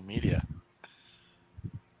social media.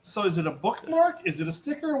 So is it a bookmark? Is it a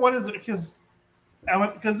sticker? What is it? Because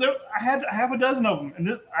I had half a dozen of them,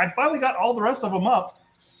 and I finally got all the rest of them up.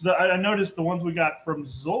 I noticed the ones we got from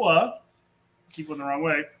Zola. Keep going the wrong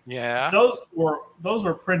way. Yeah. Those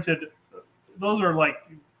were printed. Those are like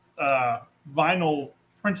vinyl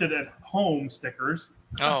printed at home stickers.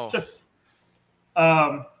 Oh.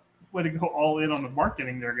 Way to go all in on the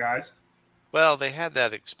marketing there, guys. Well, they had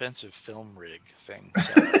that expensive film rig thing.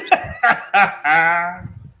 So.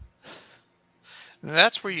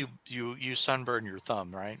 That's where you sunburn your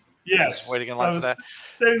thumb, right? Yes. Waiting in line for that.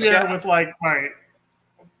 Sitting there with like my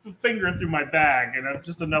finger through my bag, and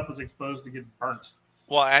just enough was exposed to get burnt.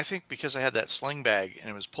 Well, I think because I had that sling bag and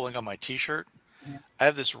it was pulling on my t-shirt, I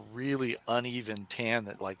have this really uneven tan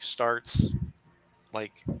that like starts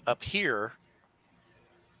like up here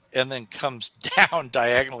and then comes down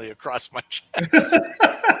diagonally across my chest.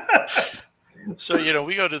 So,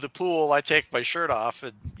 we go to the pool, I take my shirt off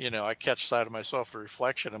and, I catch sight of myself in the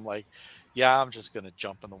reflection. I'm like, Yeah, I'm just gonna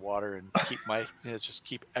jump in the water and keep just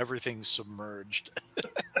keep everything submerged,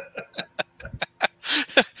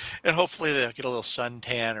 and hopefully they'll get a little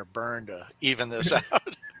suntan or burn to even this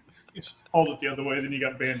out. Just hold it the other way, then you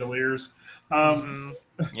got bandoliers.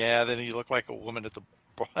 Yeah, then you look like a woman at the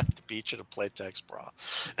beach in a Playtex bra.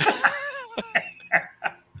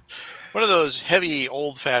 One of those heavy,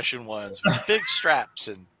 old-fashioned ones with big straps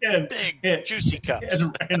and big, juicy cups.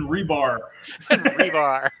 And rebar. And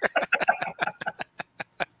rebar.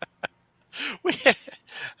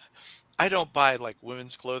 I don't buy like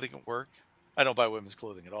women's clothing at work. I don't buy women's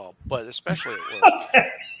clothing at all, but especially at work.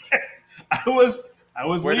 Okay. I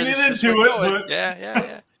was leaning into it, but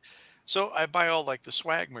yeah. So I buy all like the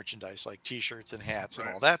swag merchandise, like T-shirts and hats and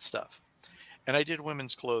all that stuff. And I did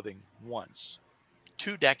women's clothing once,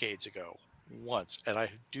 2 decades ago, and I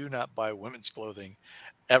do not buy women's clothing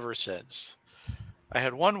ever since. I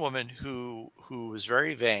had one woman who was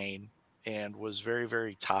very vain and was very,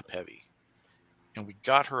 very top heavy, and we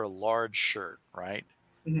got her a large shirt, right?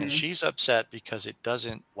 Mhm. And she's upset because it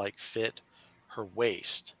doesn't like fit her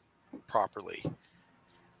waist properly.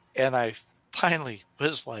 And I finally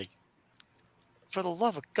was like, for the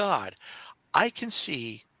love of God, I can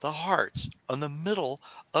see the hearts on the middle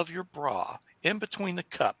of your bra in between the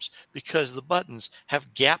cups because the buttons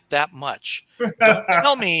have gapped that much. Don't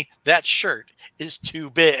tell me that shirt is too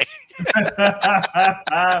big.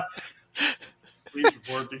 Please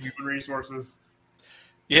report to human resources.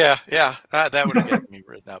 Yeah, that would have gotten me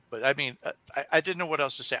written up. But I mean, I didn't know what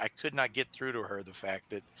else to say. I could not get through to her the fact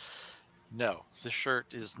that no, the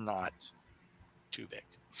shirt is not too big.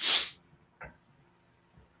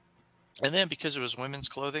 And then because it was women's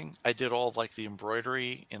clothing, I did all like the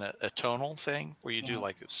embroidery in a tonal thing where you do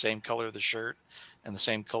like the same color of the shirt and the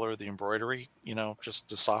same color of the embroidery, just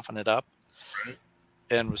to soften it up. Right.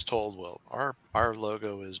 And was told, well, our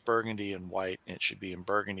logo is burgundy and white, and it should be in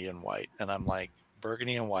burgundy and white. And I'm like,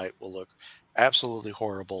 burgundy and white will look absolutely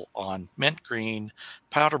horrible on mint green,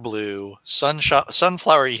 powder blue,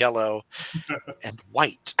 sunflower yellow, and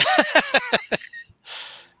white.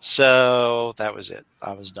 So that was it.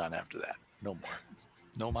 I was done after that. No more.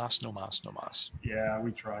 No mas. Yeah, we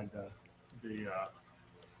tried the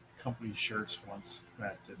company shirts once.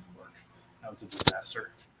 That didn't work. That was a disaster.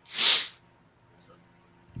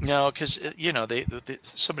 No, because they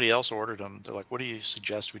somebody else ordered them. They're like, "What do you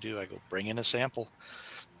suggest we do?" I go, "Bring in a sample."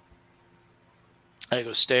 I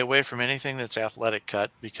go, "Stay away from anything that's athletic cut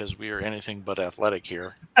because we are anything but athletic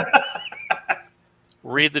here."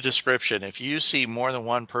 Read the description. If you see more than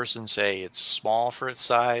one person say it's small for its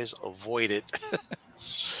size, avoid it.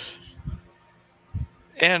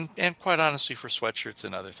 And quite honestly, for sweatshirts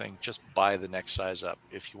and other things, just buy the next size up.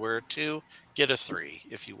 If you wear a 2, get a 3.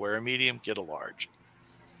 If you wear a medium, get a large.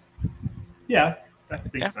 Yeah,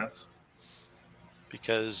 that makes sense.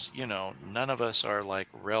 Because, none of us are like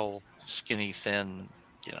real skinny, thin,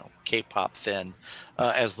 K-pop thin,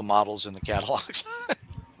 as the models in the catalogs.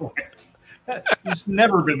 Right. That's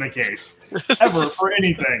never been the case. Ever for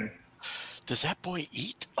anything. Does that boy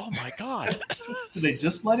eat? Oh my God. Did they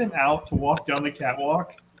just let him out to walk down the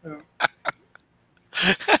catwalk?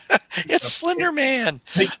 It's Slender Man.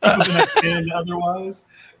 They keep him in a pen otherwise.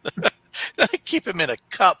 They keep him in a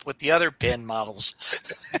cup with the other pen models.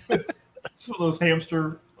 It's one of those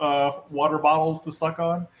hamster water bottles to suck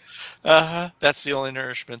on. That's the only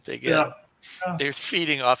nourishment they get. Yeah. They're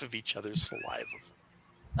feeding off of each other's saliva.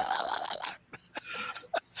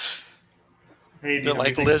 Hey, They're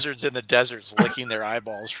like lizards in the deserts licking their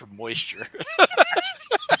eyeballs for moisture.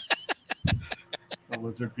 The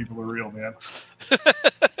lizard people are real, man.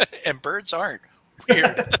 And birds aren't.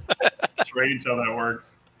 Weird. Strange how that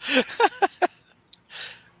works.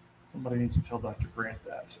 Somebody needs to tell Dr. Grant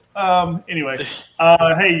that. Anyway,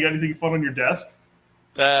 hey, you got anything fun on your desk?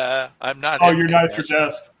 I'm not. Oh, you're not at your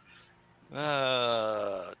desk.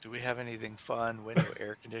 Do we have anything fun? Window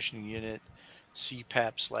air conditioning unit,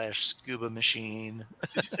 CPAP/scuba machine.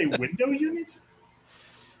 Did you say window unit?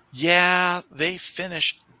 Yeah, they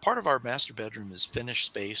finished. Part of our master bedroom is finished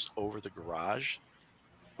space over the garage.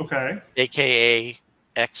 Okay. AKA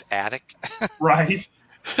X-attic. Right.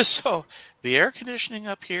 So the air conditioning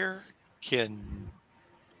up here it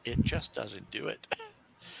just doesn't do it.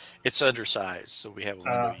 It's undersized, so we have a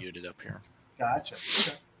window unit up here. Gotcha.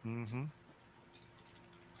 Okay. Mm-hmm.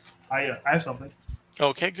 I have something.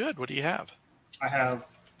 Okay, good. What do you have? I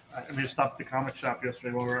mean, I stopped at the comic shop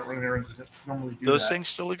yesterday while we were out running errands. Normally do Those that. things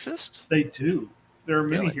still exist? They do. There are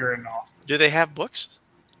many Really? here in Austin. Do they have books?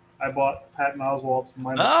 I bought Patton Oswalt's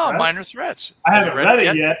Minor Threats. Minor Threats. I haven't read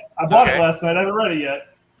it yet. I bought Okay. it last night. I haven't read it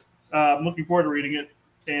yet. I'm looking forward to reading it.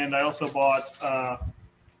 And I also bought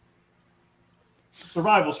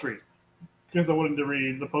Survival Street, because I wanted to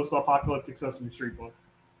read the post-apocalyptic Sesame Street book.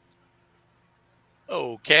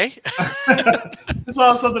 Okay. I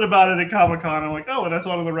saw something about it at Comic-Con. I'm like, oh, and I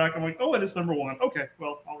saw it on the rack. I'm like, oh, and it's number 1. Okay,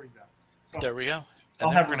 well, I'll read that. So There we go. And I'll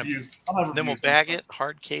then have we're gonna- reviews. Then we'll bag it,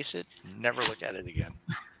 hard case it, never look at it again.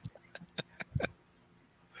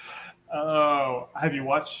 Oh, have you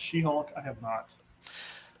watched She-Hulk? I have not.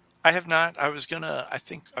 I have not.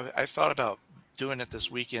 I thought about doing it this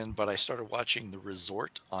weekend, but I started watching The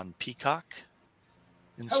Resort on Peacock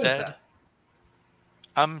How is instead. that?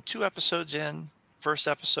 I'm 2 episodes in. First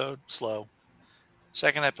episode, slow.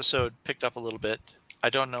 Second episode, picked up a little bit.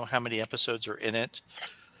 I don't know how many episodes are in it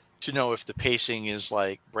to know if the pacing is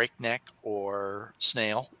like breakneck or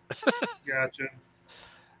snail. Gotcha.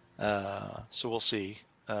 So we'll see.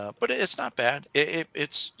 But it's not bad.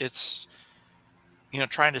 It's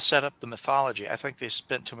trying to set up the mythology. I think they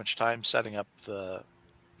spent too much time setting up,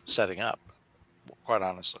 quite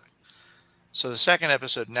honestly. So the second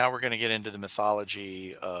episode, now we're going to get into the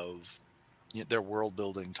mythology of their world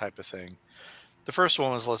building type of thing. The first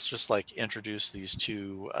one was, let's just like introduce these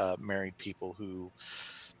 2 married people who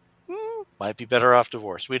might be better off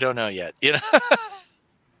divorced. We don't know yet.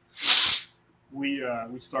 We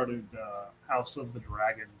started House of the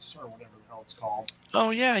Dragons, or whatever the hell it's called. Oh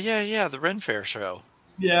yeah. The Ren Fair show.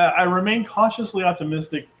 Yeah, I remain cautiously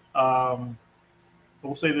optimistic. We'll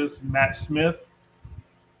say this: Matt Smith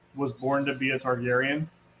was born to be a Targaryen.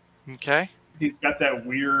 Okay. He's got that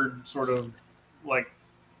weird sort of like,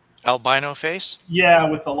 Albino face. yeah,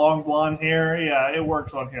 with the long blonde hair. Yeah, it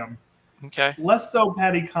works on him. Okay. Less so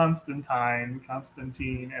Paddy Constantine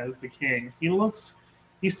as the king.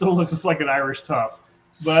 He still looks just like an Irish tough.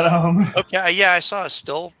 But Okay. Yeah, I saw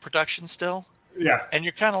a production still, yeah. and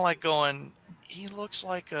you're kind of like going, he looks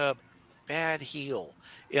like a bad heel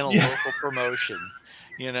in a Yeah. local promotion.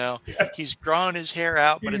 Yeah. He's grown his hair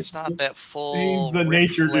out, but it's not that full. He's the Ric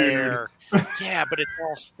nature Flair. Yeah, but it's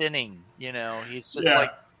all thinning. It's Yeah.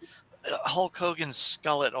 like Hulk Hogan's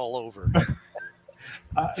skullet all over.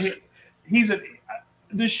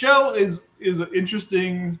 The show is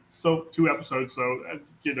interesting. So 2 episodes. So I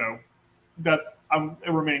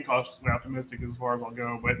remain cautiously optimistic as far as I'll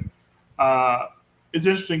go. But it's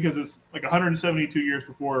interesting because it's like 172 years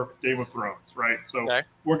before Game of Thrones, right? So Okay.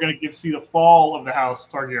 we're going to get to see the fall of the House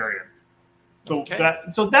Targaryen. So Okay.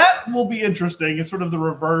 that will be interesting. It's sort of the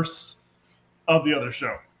reverse of the other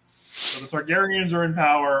show. So the Targaryens are in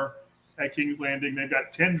power at King's Landing. They've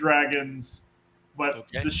got 10 dragons, but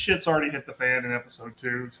Okay. the shit's already hit the fan in episode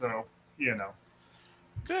 2. So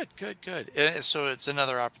Good. So it's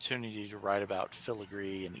another opportunity to write about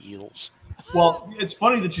filigree and eels. Well, it's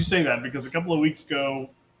funny that you say that because a couple of weeks ago,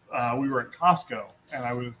 we were at Costco and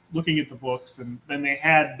I was looking at the books, and then they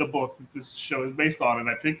had the book that this show is based on, and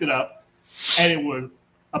I picked it up, and it was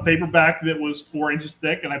a paperback that was 4 inches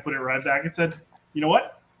thick, and I put it right back and said, you know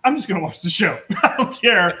what? I'm just going to watch the show. I don't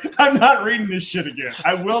care. I'm not reading this shit again.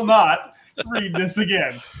 I will not read this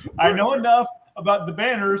again. I know enough about the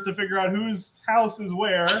banners to figure out whose house is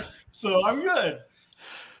where, so I'm good.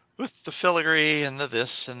 With the filigree and the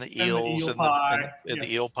this and the eels eel pie. and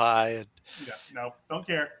the eel pie. And Yeah, no, don't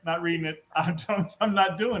care. Not reading it. I'm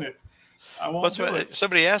not doing it. I won't do it.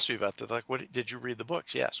 somebody asked me about that. Like, what did you read the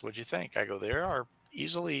books? Yes. What'd you think? I go, they are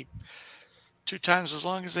easily 2 times as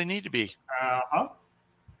long as they need to be. Uh-huh.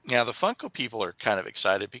 Now, the Funko people are kind of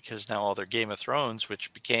excited because now all their Game of Thrones,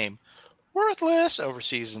 which became worthless over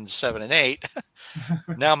seasons 7 and 8,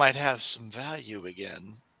 now might have some value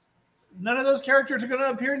again. None of those characters are going to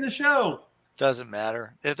appear in the show. Doesn't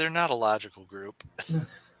matter. They're not a logical group.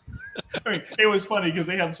 I mean, it was funny because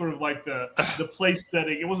they had sort of like the place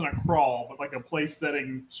setting. It wasn't a crawl, but like a place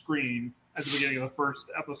setting screen at the beginning of the first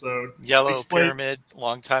episode. Yellow Pyramid,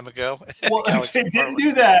 long time ago. Well, it didn't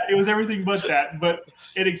do that. It was everything but that. But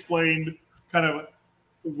it explained kind of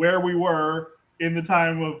where we were in the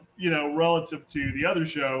time of, relative to the other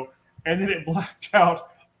show. And then it blacked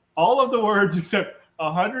out all of the words except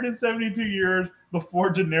 172 years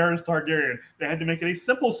before Daenerys Targaryen. They had to make it a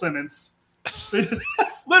simple sentence.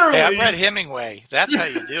 Literally. Hey, I've read Hemingway. That's how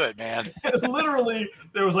you do it, man. Literally,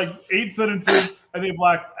 there was like 8 sentences, and they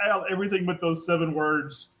blacked out everything but those 7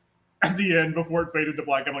 words at the end before it faded to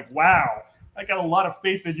black. I'm like, wow, I got a lot of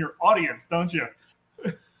faith in your audience, don't you?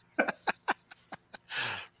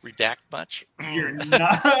 Redact much? You're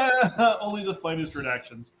not only the finest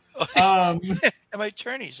redactions. And my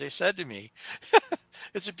attorneys, they said to me,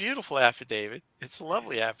 it's a beautiful affidavit. It's a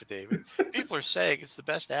lovely affidavit. People are saying it's the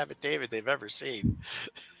best affidavit they've ever seen.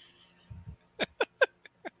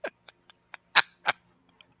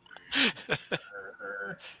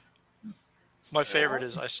 My favorite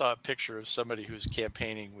is I saw a picture of somebody who's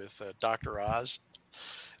campaigning with Dr. Oz,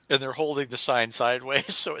 and they're holding the sign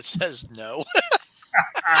sideways, so it says no.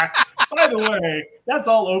 By the way, that's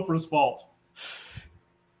all Oprah's fault.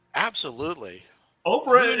 Absolutely.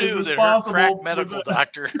 Oprah Who is knew that her crack responsible. medical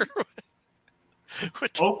doctor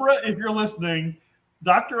would Oprah, if you're listening,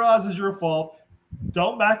 Dr. Oz is your fault.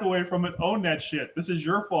 Don't back away from it. Own that shit. This is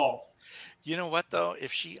your fault. You know what, though?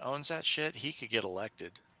 If she owns that shit, he could get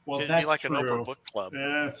elected. Well, It'd that's be like true. an Oprah book club.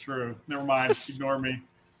 Yeah, that's true. Never mind. Ignore me.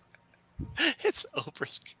 It's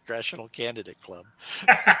Oprah's congressional candidate club.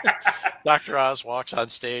 Dr. Oz walks on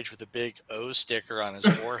stage with a big O sticker on his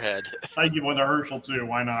forehead. I give one to Herschel, too.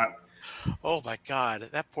 Why not? Oh, my God.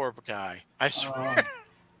 That poor guy. I swear.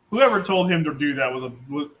 Whoever told him to do that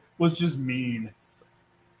was just mean.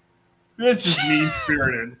 It's just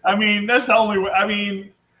mean-spirited. I mean, that's the only way. I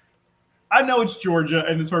mean, I know it's Georgia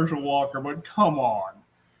and it's Herschel Walker, but come on.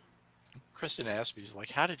 Kristen asked me, she's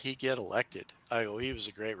like, how did he get elected? I go, he was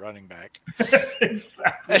a great running back. That's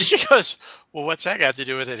exactly. And she goes, well, what's that got to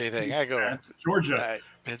do with anything? I go, That's Georgia.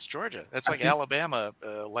 It's Georgia. That's like Alabama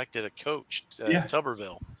elected a coach,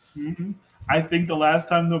 Tuberville. Mm-hmm. I think the last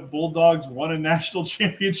time the Bulldogs won a national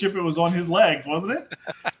championship, it was on his legs, wasn't it?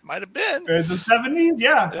 Might have been. In the 70s,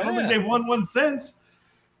 yeah. I don't think they've won one since.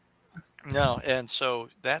 No, and so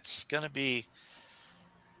that's going to be,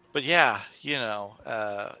 but yeah, you know,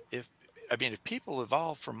 if people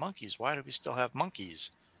evolved from monkeys, why do we still have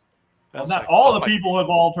monkeys? Well, not all the people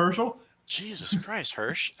evolved, Herschel. Jesus Christ,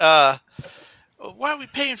 Hirsch. Why are we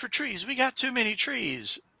paying for trees? We got too many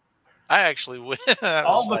trees. I actually went.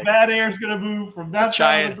 All the bad air is going to move from that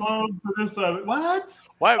side of the globe to this side.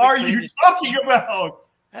 What are you talking about?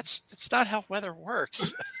 That's not how weather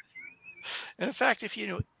works. And in fact, if you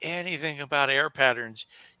knew anything about air patterns,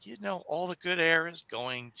 you'd know all the good air is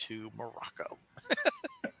going to Morocco.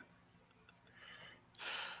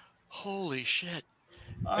 Holy shit.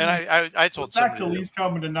 And I told somebody. Back to least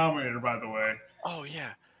common denominator, by the way. Oh,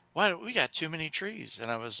 yeah. Why we got too many trees?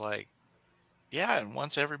 And I was like, yeah, and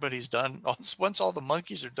once everybody's done, once all the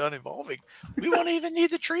monkeys are done evolving, we won't even need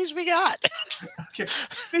the trees we got. Okay.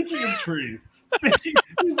 Speaking of trees, this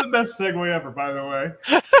is the best segue ever, by the way.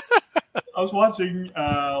 I was watching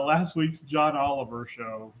last week's John Oliver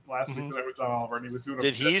show. Last week with John Oliver, and he was doing.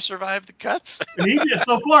 Did he survive the cuts? And he did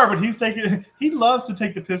so far, but he loves to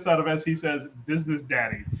take the piss out of, as he says, business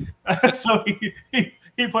daddy. So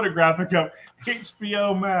he put a graphic up.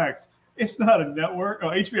 HBO Max. It's not a network. Oh,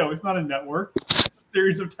 HBO. It's not a network. It's a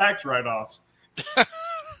series of tax write-offs.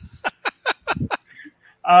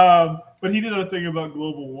 But he did a thing about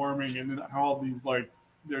global warming and then how all these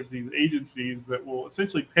there's these agencies that will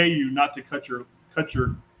essentially pay you not to cut your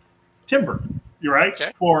timber. You're right.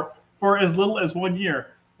 Okay. For as little as 1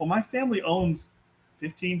 year. Well, my family owns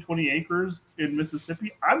 15, 20 acres in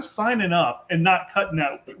Mississippi. I'm signing up and not cutting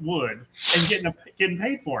that wood and getting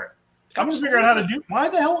paid for it. I'm going to figure out how to do. Why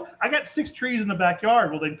the hell? I got 6 trees in the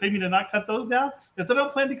backyard. Will they pay me to not cut those down? Because I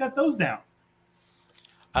don't plan to cut those down.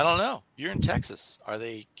 I don't know. You're in Texas. Are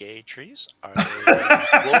they gay trees? Are they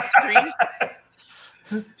wolf trees?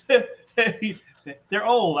 They're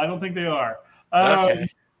old. I don't think they are. Okay.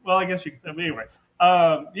 Well, I guess you can. Anyway.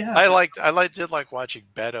 Yeah. I did like watching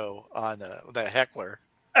Beto on the heckler.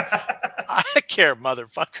 I care,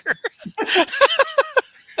 motherfucker.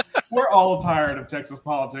 We're all tired of Texas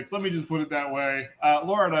politics. Let me just put it that way.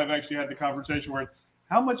 Laura and I have actually had the conversation where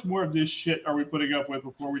how much more of this shit are we putting up with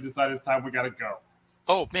before we decide it's time we got to go?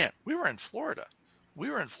 Oh, man. We were in Florida.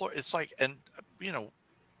 It's like, and, you know,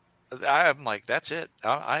 I'm like, that's it.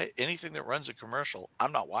 Anything that runs a commercial,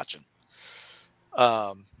 I'm not watching.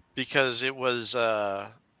 Because it was,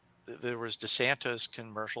 there was DeSantis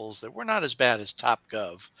commercials that were not as bad as Top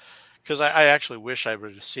Gov. Because I actually wish I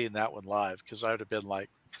would have seen that one live because I would have been like,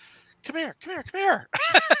 come here.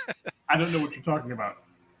 I don't know what you're talking about.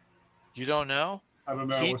 You don't know? I don't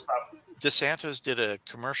know. DeSantis did a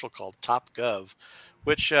commercial called Top Gov,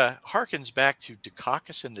 which harkens back to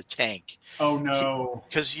Dukakis in the Tank. Oh, no.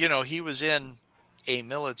 Because, you know, he was in a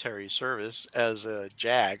military service as a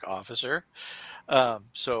JAG officer.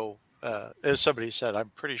 So, as somebody said, I'm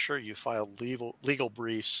pretty sure you filed legal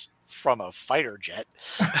briefs from a fighter jet.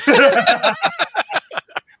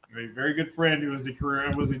 A very good friend who was a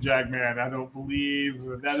JAG man. I don't believe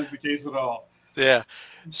that is the case at all. Yeah.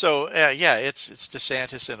 So it's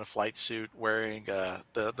DeSantis in a flight suit wearing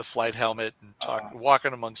the flight helmet and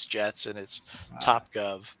walking amongst jets, and it's Top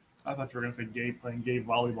Gov. I thought you were going to say playing gay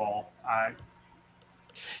volleyball.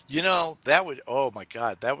 You know, that would, oh my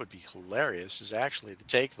God, that would be hilarious, is actually to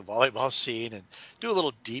take the volleyball scene and do a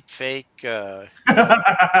little deep fake.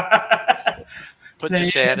 put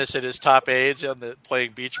DeSantis and his top aides on the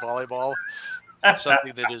playing beach volleyball.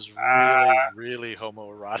 Something that is really, really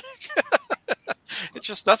homoerotic. It's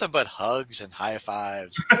just nothing but hugs and high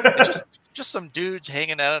fives. And just some dudes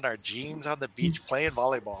hanging out in our jeans on the beach playing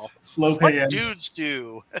volleyball. Slow Like pants. dudes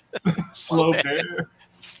do. Slow pants.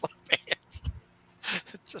 Slow pants.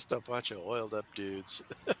 Just a bunch of oiled up dudes.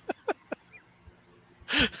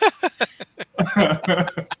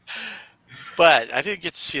 But I didn't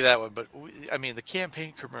get to see that one. But I mean, the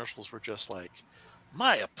campaign commercials were just like,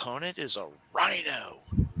 my opponent is a rhino.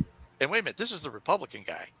 And wait a minute, this is the Republican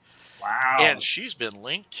guy. Wow. And she's been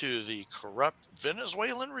linked to the corrupt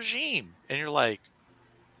Venezuelan regime. And you're like,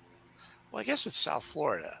 well, I guess it's South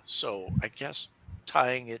Florida. So I guess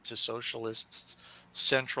tying it to socialist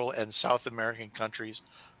Central and South American countries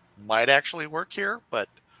might actually work here. But,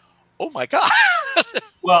 oh my God.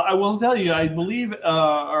 Well, I will tell you, I believe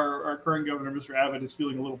our current governor, Mr. Abbott, is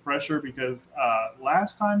feeling a little pressure because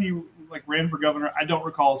last time he ran for governor, I don't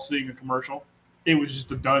recall seeing a commercial. It was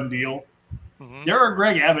just a done deal. Mm-hmm. There are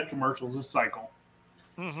Greg Abbott commercials this cycle.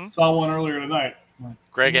 Mm-hmm. Saw one earlier tonight.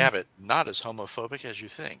 Greg Abbott, not as homophobic as you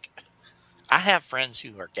think. I have friends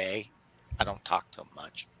who are gay. I don't talk to them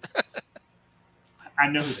much. I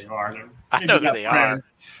know who they are. I know who they friends.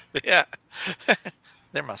 are. Yeah.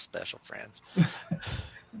 They're my special friends.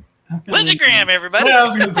 Lindsey Graham, everybody. Yeah, I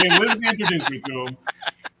was going to say, Lindsey introduced me to him.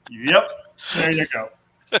 Yep. There you go.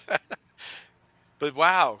 But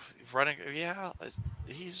wow, running, yeah,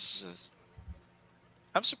 he's.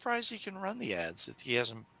 I'm surprised he can run the ads, that he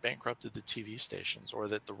hasn't bankrupted the TV stations or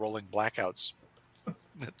that the rolling blackouts,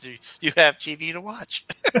 that you have TV to watch.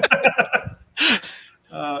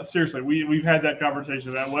 Seriously, we've had that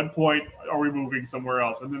conversation. At what point are we moving somewhere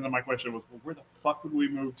else? And then my question was, well, where the fuck would we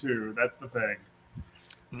move to? That's the thing.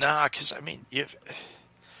 Nah, because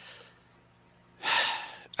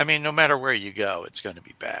no matter where you go, it's going to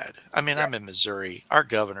be bad. I mean, I'm in Missouri. Our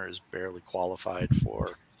governor is barely qualified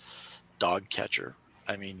for dog catcher.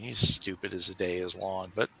 I mean, he's stupid as the day is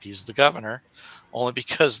long, but he's the governor only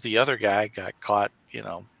because the other guy got caught,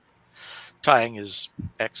 tying his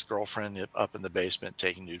ex-girlfriend up in the basement,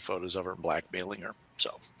 taking nude photos of her and blackmailing her.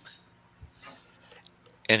 So,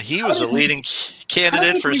 and he was a leading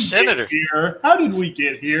candidate for senator. How did we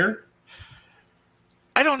get here?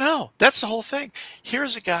 I don't know. That's the whole thing.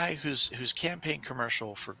 Here's a guy whose campaign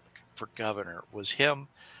commercial for governor was him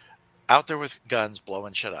out there with guns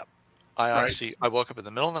blowing shit up. I honestly, I woke up in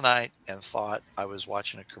the middle of the night and thought I was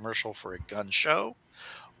watching a commercial for a gun show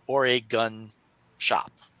or a gun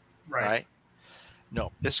shop. Right?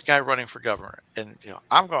 No, this guy running for governor, and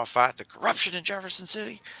I'm going to fight the corruption in Jefferson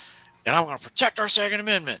City, and I'm going to protect our Second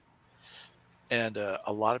Amendment. And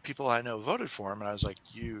a lot of people I know voted for him, and I was like,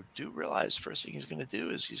 you do realize the first thing he's going to do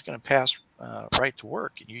is he's going to pass right to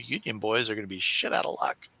work, and you union boys are going to be shit out of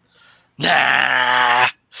luck. Nah.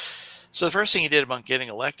 So the first thing he did among getting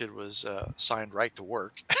elected was signed right to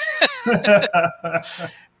work.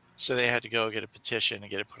 So they had to go get a petition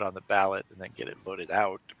and get it put on the ballot and then get it voted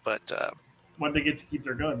out. But when they get to keep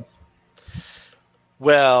their guns.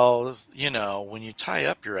 Well, when you tie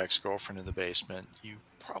up your ex-girlfriend in the basement, you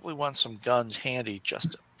probably want some guns handy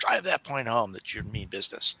just to drive that point home that you mean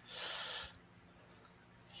business.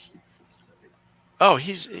 Jesus Christ. Oh,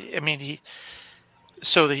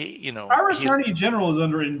 our attorney general is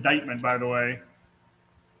under indictment, by the way.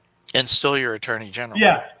 And still your attorney general.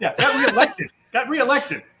 Yeah. Got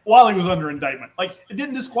reelected while he was under indictment. Like, it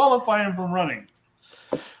didn't disqualify him from running.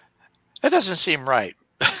 That doesn't seem right.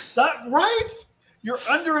 That right? You're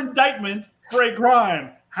under indictment for a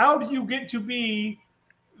crime. How do you get to be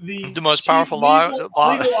the most powerful legal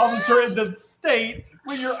officer in the state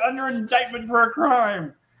when you're under indictment for a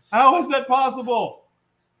crime? How is that possible?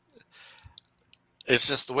 It's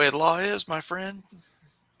just the way the law is, my friend.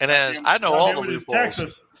 And as I know all the loopholes,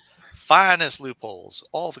 Texas. Finest loopholes,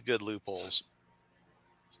 all the good loopholes.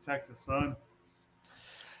 It's Texas, son.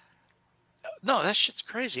 No, that shit's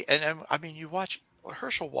crazy. And I mean, you watch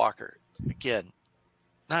Herschel Walker again.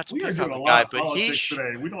 Not to pick on the guy, but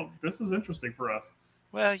today. We don't. This is interesting for us.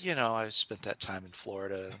 Well, I spent that time in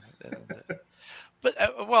Florida, but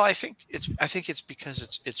I think it's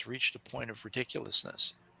because it's reached a point of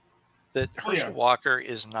ridiculousness that Herschel Walker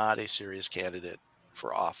is not a serious candidate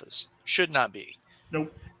for office. Should not be.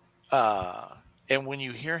 Nope. And when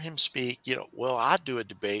you hear him speak, I'd do a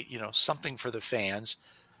debate, something for the fans.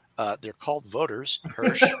 They're called voters,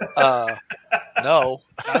 Hirsch. No.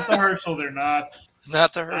 Not the Herschel, they're not.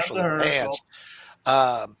 Not the Herschel, Not the the Herschel.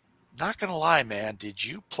 fans. Not going to lie, man. Did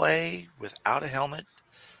you play without a helmet?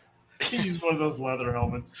 He used one of those leather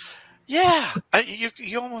helmets. Yeah.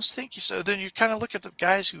 You almost think so. Then you kind of look at the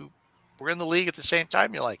guys who we're in the league at the same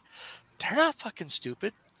time. You're like, they're not fucking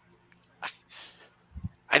stupid.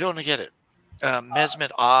 I don't get it.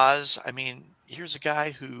 Mesmet Oz. I mean, here's a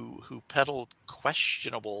guy who peddled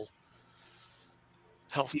questionable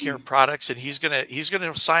healthcare products, and he's gonna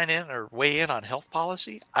sign in or weigh in on health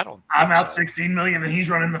policy. I don't. I'm out so. 16 million, and he's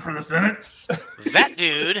running for the Senate. That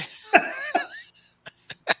dude.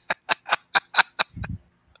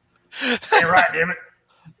 Hey, right, damn it.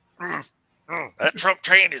 That Trump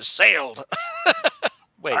train is sailed.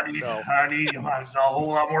 Wait, I need a whole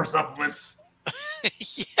lot more supplements.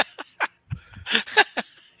 Yeah.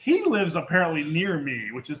 He lives apparently near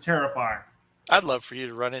me, which is terrifying. I'd love for you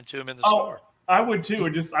to run into him in the store. I would too.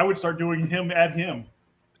 I would start doing him at him.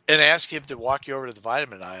 And ask him to walk you over to the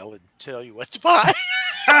vitamin aisle and tell you what to buy.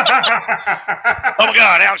 Oh my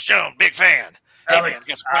God, Alex Jones, big fan. Hey, Alex,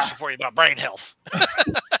 man, got a question for you about brain health.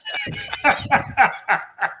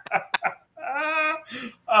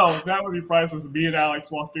 Oh, that would be priceless. Me and Alex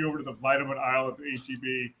walking over to the vitamin aisle at the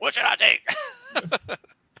HEB. What should I take?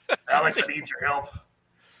 Alex, I need your help.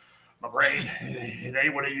 My brain, it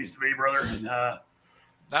ain't what it used to be, brother. And,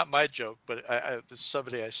 Not my joke, but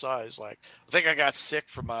somebody I saw is like, I think I got sick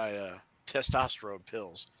from my testosterone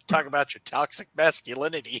pills. Talk about your toxic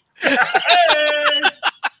masculinity. hey!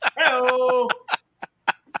 Hello!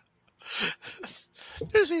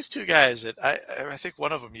 There's these two guys that I think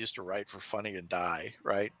one of them used to write for Funny and Die,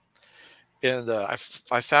 right? And I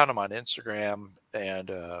found them on Instagram, and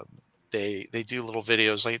they do little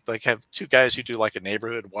videos. Like have two guys who do like a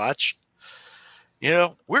neighborhood watch. You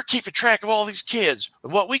know, we're keeping track of all these kids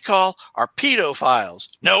and what we call our pedophiles.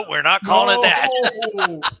 No, we're not calling it that.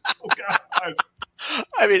 Oh God!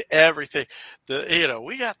 I mean, everything.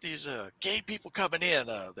 We got these gay people coming in.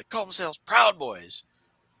 They call themselves Proud Boys.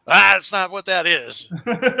 That's not what that is.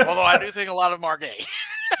 Although I do think a lot of them are gay.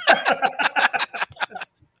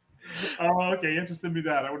 Oh, okay. You have to send me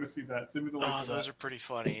that. I want to see that. Send me the link. Oh, those are pretty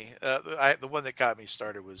funny. The one that got me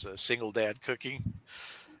started was single dad cooking.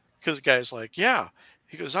 Because the guy's like, yeah.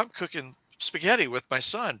 He goes, I'm cooking spaghetti with my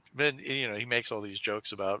son. And, he makes all these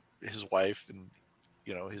jokes about his wife and,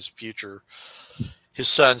 his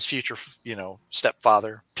son's future,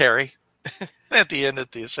 stepfather, Terry. At the end,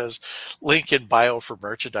 it says link in bio for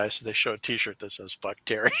merchandise. And they show a t-shirt that says, fuck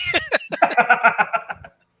Terry.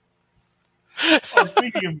 Oh,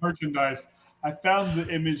 speaking of merchandise, I found the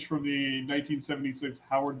image from the 1976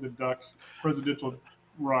 Howard the Duck presidential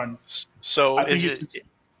run. So go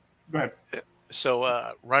ahead.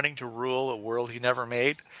 So running to rule a world he never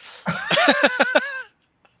made.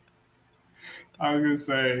 I was going to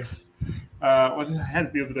say, what did I had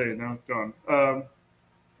it the other day? Now it's gone.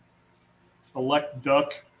 Elect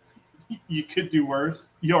Duck. You could do worse.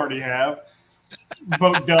 You already have.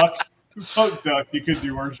 Vote Duck. Vote Duck. You could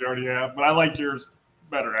do worse. You already have. But I like yours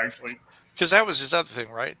better, actually. Because that was his other thing,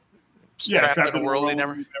 right? Yeah, trapped in a world he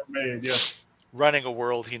never made. Yes. Running a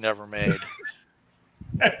world he never made.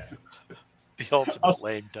 That's the ultimate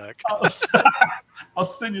lame duck. I'll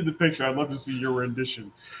send you the picture. I'd love to see your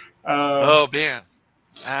rendition. Oh, man.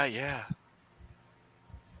 Yeah.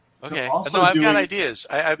 Okay. No, I've got ideas.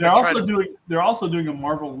 They're also doing a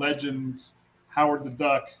Marvel Legends Howard the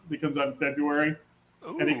Duck that comes out in February.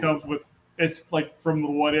 Ooh. And it's like from the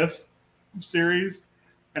What If series,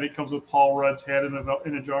 and it comes with Paul Rudd's head in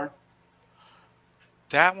a jar.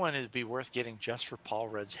 That one would be worth getting just for Paul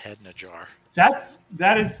Rudd's head in a jar.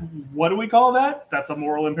 That is, what do we call that? That's a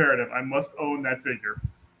moral imperative. I must own that figure.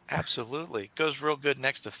 Absolutely. Goes real good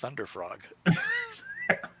next to Thunder Frog.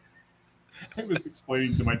 I was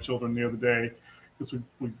explaining to my children the other day, because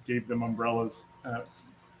we gave them umbrellas.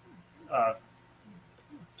 Can't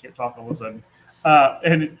talk all of a sudden.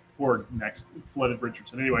 Or next, Flooded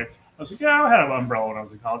Richardson. Anyway, I was like, yeah, I had an umbrella when I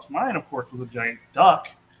was in college. Mine, of course, was a giant duck.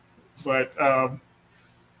 But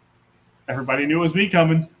everybody knew it was me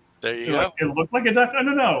coming. There you go. It looked like a duck. I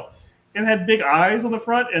don't know. It had big eyes on the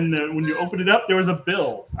front, and when you opened it up, there was a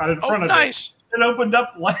bill out in front of nice. it. It opened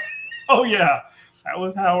up like, oh, yeah. That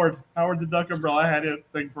was Howard the Duck umbrella. I had that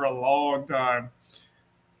thing for a long time.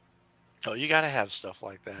 Oh, you got to have stuff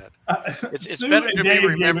like that. It's Sue better to be Dave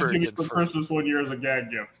remembered gave it to me than for Christmas one year as a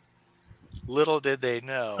gag gift. Little did they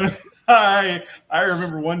know. I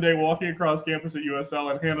remember one day walking across campus at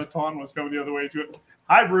USL, and Hannah Taunton was coming the other way to it.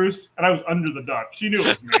 Hi, Bruce. And I was under the duck. She knew it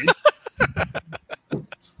was me.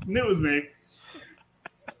 Knew it was me.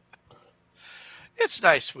 It's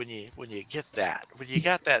nice when you get that. When you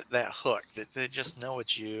got that hook that they just know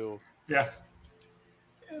it's you. Yeah.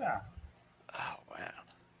 Yeah. Oh, man.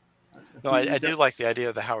 No, I do like the idea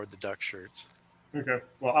of the Howard the Duck shirts. Okay.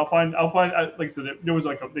 Well, I'll find. Like I said, there was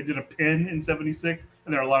they did a pin in '76,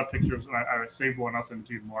 and there are a lot of pictures. And I saved one. I'll send it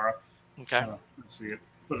to you tomorrow. Okay. I don't know, see it,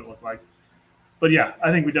 what it looked like. But yeah,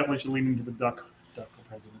 I think we definitely should lean into the duck for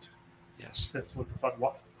president. Yes. That's what the fuck.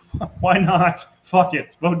 Why not? Fuck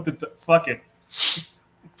it. Vote the fuck it.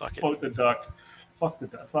 Fuck it. Vote the duck. Fuck the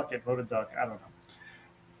duck. Fuck it. Vote a duck. I don't know.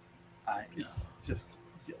 It's just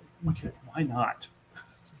why not?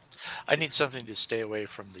 I need something to stay away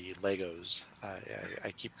from the Legos.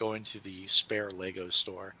 I keep going to the spare Lego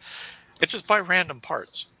store. It's just buy random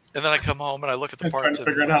parts, and then I come home and I look at the Trying parts. to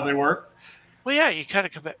figure out how they work. Well, yeah, you kind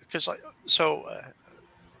of come back because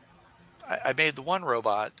I made the one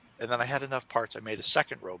robot, and then I had enough parts. I made a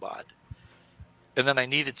second robot, and then I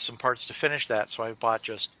needed some parts to finish that, so I bought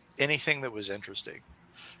just anything that was interesting.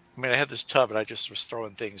 I mean, I had this tub, and I just was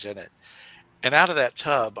throwing things in it. And out of that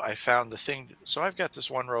tub, I found the thing. So I've got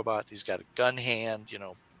this one robot. He's got a gun hand,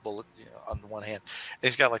 bullet on the one hand. And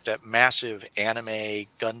he's got like that massive anime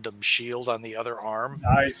Gundam shield on the other arm.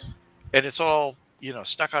 Nice. And it's all,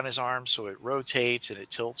 stuck on his arm. So it rotates and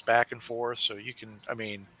it tilts back and forth. So you can,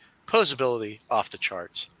 posability off the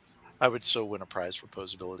charts. I would so win a prize for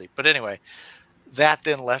posability. But anyway, that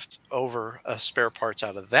then left over spare parts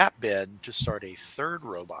out of that bin to start a third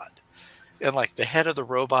robot. And like the head of the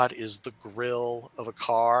robot is the grill of a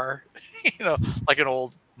car, like an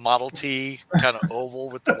old Model T kind of oval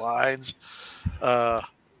with the lines.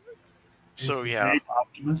 So yeah.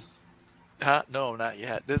 Optimus? No, not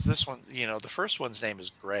yet. This one, the first one's name is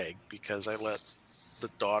Greg because I let the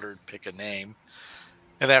daughter pick a name.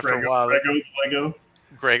 And after a while,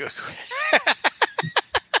 Grego.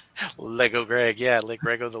 Lego Greg. Yeah, like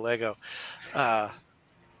Grego the Lego.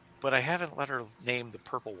 But I haven't let her name the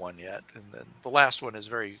purple one yet. And then the last one is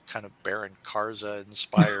very kind of Baron Karza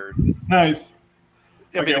inspired. Nice.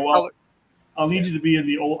 Okay, I'll need you to be in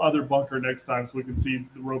the other bunker next time so we can see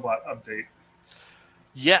the robot update.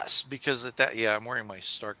 Yes, because I'm wearing my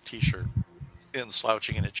Stark t-shirt and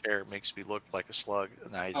slouching in a chair makes me look like a slug.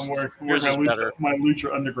 Nice. I'm wearing my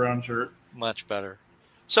Lucha Underground shirt. Much better.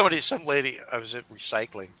 Some lady, I was at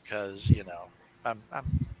recycling because, I'm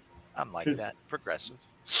like that, progressive.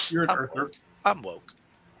 You're an earther. I'm woke.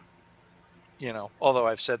 Although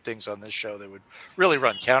I've said things on this show that would really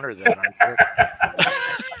run counter to that.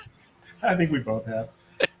 I think we both have.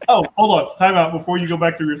 Oh, hold on. Time out before you go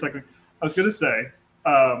back to recycling. I was going to say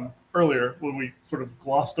earlier when we sort of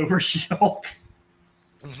glossed over She-Hulk,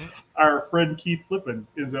 our friend Keith Flippin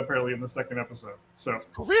is apparently in the second episode. So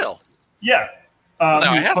for real? Yeah.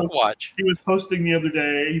 I have to watch. He was posting the other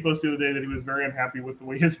day. He posted the other day that he was very unhappy with the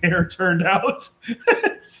way his hair turned out.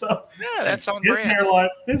 So yeah, that's on his brand.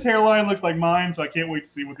 His hairline looks like mine, so I can't wait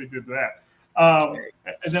to see what they did to that.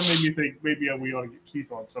 And that made me think maybe we ought to get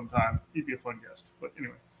Keith on sometime. He'd be a fun guest. But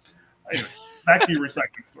anyway, back to your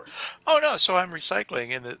recycling story. Oh no! So I'm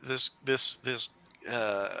recycling, and this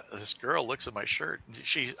girl looks at my shirt.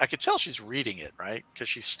 And I could tell she's reading it, right? Because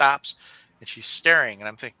she stops. And she's staring, and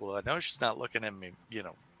I'm thinking, well, I know she's not looking at me,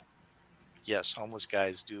 Yes, homeless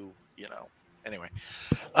guys do, Anyway,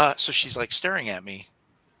 so she's like staring at me.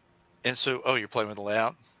 And so, you're playing with the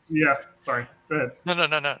layout? Yeah, sorry. Go ahead.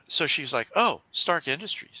 No. So she's like, oh, Stark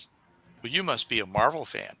Industries. Well, you must be a Marvel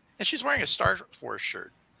fan. And she's wearing a Star Wars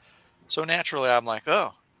shirt. So naturally, I'm like,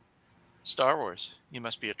 oh, Star Wars. You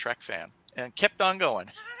must be a Trek fan. And kept on going.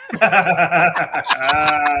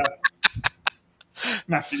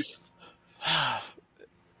 Nice.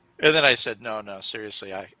 And then I said, no,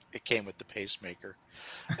 seriously, it came with the pacemaker.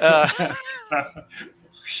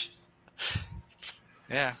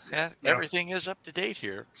 Yeah, everything is up to date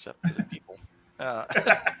here, except for the people.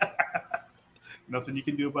 Nothing you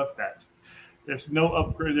can do about that. There's no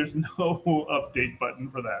upgrade. There's no update button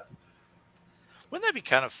for that. Wouldn't that be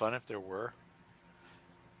kind of fun if there were?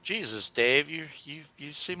 Jesus, Dave, you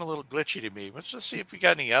seem a little glitchy to me. Let's just see if we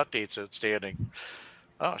got any updates outstanding.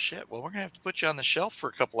 Oh, shit. Well, we're going to have to put you on the shelf for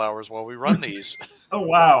a couple hours while we run these. Oh,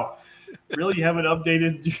 wow. Really? You haven't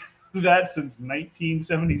updated that since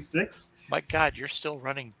 1976? My God, you're still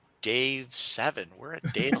running Dave 7. We're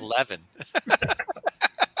at Dave 11.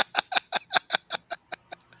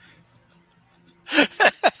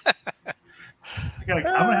 I'm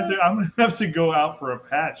gonna have to go out for a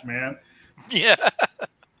patch, man. Yeah.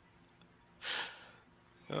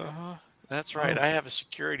 That's right. I have a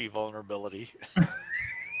security vulnerability.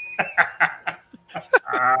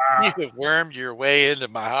 You have wormed your way into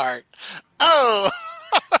my heart. Oh!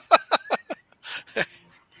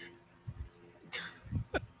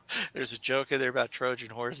 There's a joke in there about Trojan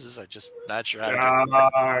horses. I'm just not sure how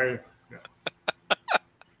to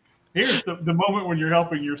Here's the moment when you're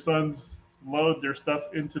helping your sons load their stuff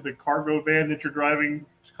into the cargo van that you're driving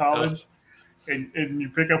to college. and you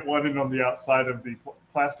pick up one, and on the outside of the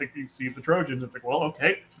plastic you see the Trojans. It's like, well,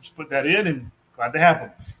 okay, just put that in, and glad to have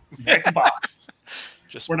them. Next box.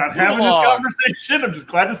 Just We're not move having along. this conversation. I'm just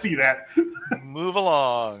glad to see that. Move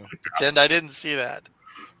along. Pretend I didn't see that.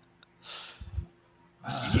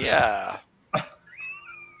 Yeah.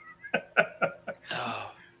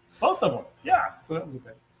 Oh, Both of them. Yeah. So that was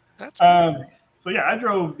okay. that's good. So yeah, I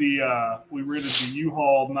drove we rented the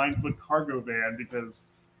U-Haul 9-foot cargo van because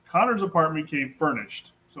Connor's apartment came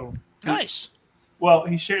furnished. So Nice. well,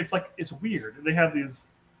 he shared. It's weird. They have these.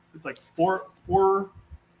 It's like four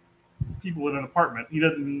people in an apartment. He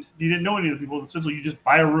didn't know any of the people. Essentially, you just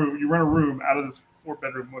buy a room. You rent a room out of this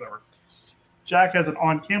 4-bedroom whatever. Jack has an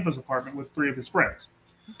on-campus apartment with 3 of his friends.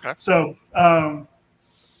 Okay. So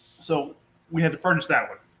so we had to furnish that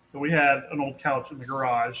one. So we had an old couch in the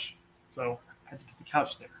garage. So I had to get the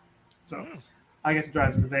couch there. So I got to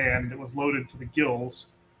drive the van that was loaded to the gills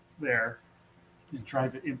there and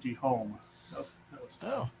drive it empty home. So that was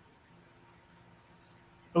fun. Oh,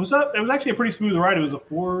 It was actually a pretty smooth ride. It was a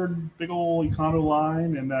Ford big old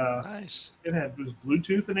Econoline, and nice. it was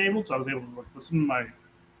Bluetooth enabled, so I was able to listen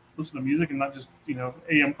to music and not just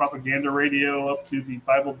AM propaganda radio up to the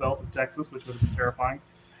Bible Belt of Texas, which would have been terrifying.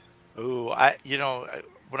 Oh,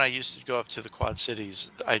 when I used to go up to the Quad Cities,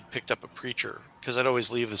 I picked up a preacher because I'd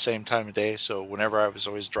always leave the same time of day. So whenever I was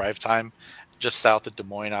always drive time, just south of Des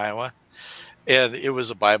Moines, Iowa, and it was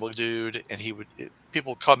a Bible dude, and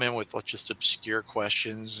people come in with just obscure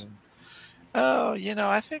questions and, oh,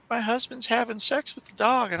 I think my husband's having sex with the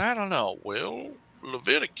dog, and I don't know. Well,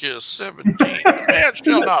 Leviticus 17, man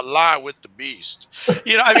shall not lie with the beast.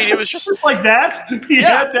 It was just Just like that. He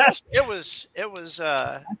yeah, had that. it was That's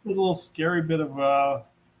a little scary bit of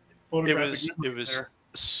photographic it memory was there.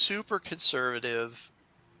 super conservative,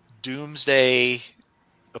 doomsday,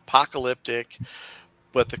 apocalyptic,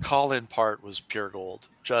 but the call-in part was pure gold.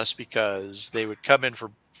 Just because they would come in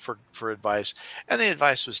for advice, and the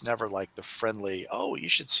advice was never like the friendly, oh, you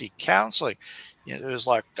should seek counseling. It was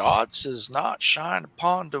like, God says not shine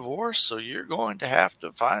upon divorce, so you're going to have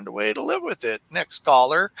to find a way to live with it. Next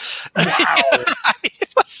caller.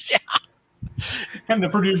 It was, yeah. And the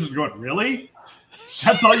producer's going, really?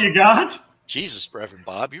 That's all you got? Jesus, Reverend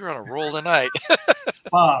Bob, you're on a roll tonight.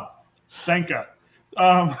 Bob, Senka.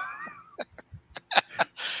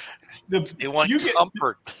 They want you get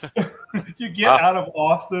comfort. you get out of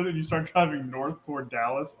Austin and you start driving north toward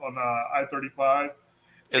Dallas on I-35.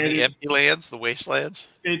 In and the empty lands, the wastelands.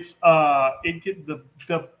 It's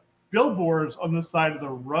the billboards on the side of the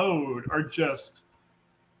road are just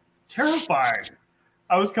terrifying.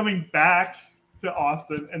 I was coming back to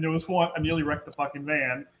Austin and there was one. I nearly wrecked the fucking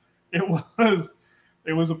van. It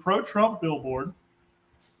was a pro-Trump billboard.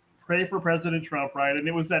 Pray for President Trump, right? And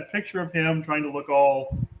it was that picture of him trying to look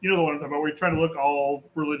all, the one I'm talking about, where he's trying to look all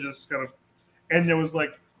religious kind of. And there was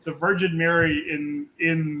like the Virgin Mary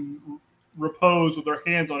in repose with her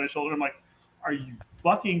hands on his shoulder. I'm like, are you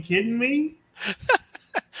fucking kidding me?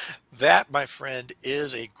 That, my friend,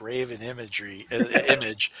 is a graven image,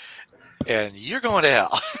 and you're going to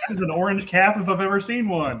hell. It's an orange calf if I've ever seen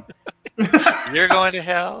one. You're going to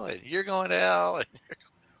hell, and you're going to hell.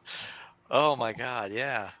 Oh my God,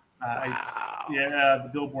 yeah. Wow. Yeah, the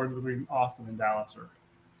billboards between Austin and Dallas are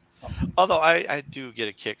something. Although I do get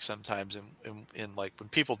a kick sometimes in like when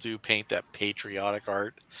people do paint that patriotic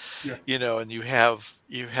art, Yeah. and you have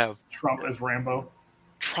Trump as Rambo.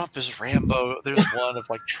 Trump as Rambo. There's one of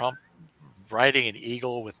like Trump riding an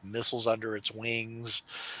eagle with missiles under its wings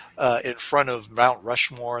in front of Mount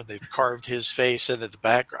Rushmore, and they've carved his face into the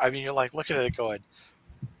background. I mean, you're like looking at it going,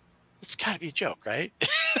 it's got to be a joke, right?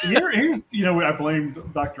 Here's I blamed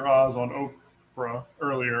Dr. Oz on Oprah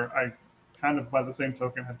earlier. I kind of, by the same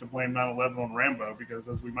token, have to blame 9/11 on Rambo because,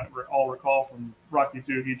 as we might all recall from Rocky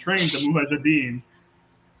 2, he trained the Mujahideen.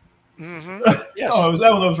 Mm-hmm. Yes. Oh,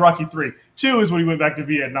 that was Rocky 3. 2 is when he went back to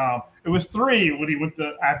Vietnam. It was 3 when he went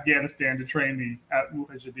to Afghanistan to train the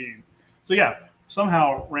Mujahideen. So yeah,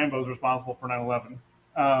 somehow Rambo's responsible for 9/11.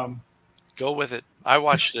 Go with it. I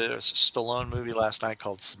watched a Stallone movie last night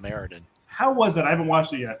called Samaritan. How was it? I haven't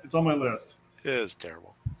watched it yet. It's on my list. It was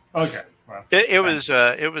terrible. Okay. Well, It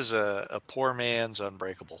was a poor man's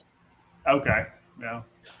Unbreakable. okay. Yeah.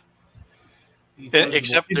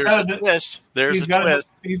 Except there's a twist. There's a twist.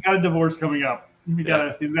 He's got a divorce coming up. He's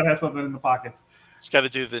got to have something in the pockets. He's got to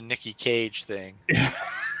do the Nicky Cage thing.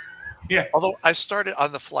 Yeah. Although I started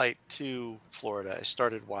on the flight to Florida, I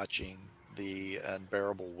started watching The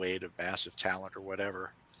Unbearable Weight of Massive Talent or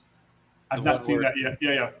whatever. I've not seen that yet.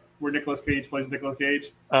 Yeah. Where Nicolas Cage plays Nicolas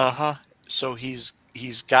Cage. Uh-huh. So he's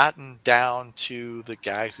he's gotten down to the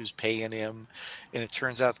guy who's paying him, and it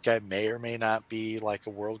turns out the guy may or may not be like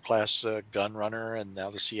a world-class gun runner, and now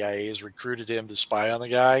the CIA has recruited him to spy on the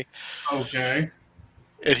guy. Okay.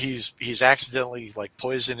 And he's accidentally like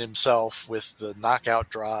poisoned himself with the knockout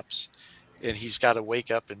drops, and he's got to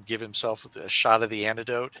wake up and give himself a shot of the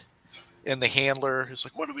antidote. And the handler is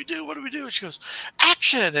like, "What do we do? What do we do?" And she goes,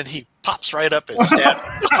 "Action!" And he pops right up and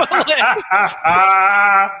stabs him.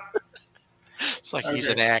 It's like he's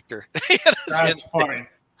an actor. That's funny.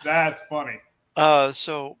 That's funny.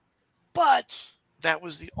 But that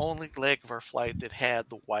was the only leg of our flight that had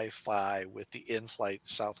the Wi-Fi with the in-flight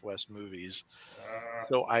Southwest movies.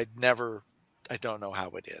 So I don't know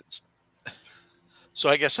how it ends. So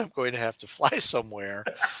I guess I'm going to have to fly somewhere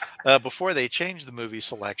before they change the movie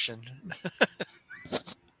selection.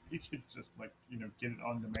 You could just get it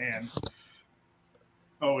on demand.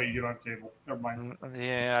 Oh wait, you don't have cable. Never mind.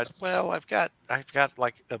 Yeah, well, I've got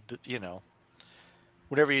like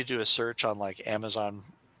whenever you do a search on like Amazon.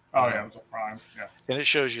 Oh yeah, Amazon Prime. Yeah. And it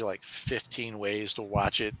shows you like 15 ways to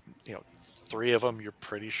watch it. 3 of them you're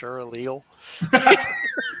pretty sure are illegal.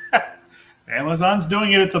 Amazon's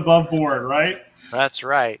doing it. It's above board, right? That's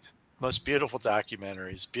right. Most beautiful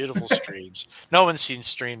documentaries, beautiful streams. No one's seen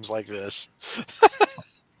streams like this.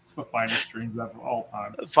 It's the finest streams of all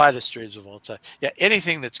time. Finest streams of all time. Yeah,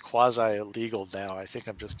 anything that's quasi illegal now, I think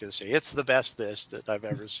I'm just going to say it's the best that I've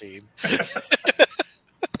ever seen. It's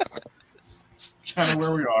kind of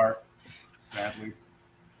where we are, sadly.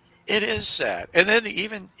 It is sad. And then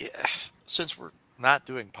even since we're not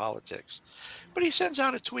doing politics, but he sends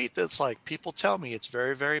out a tweet that's like, "People tell me it's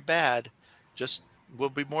very, very bad. Just we'll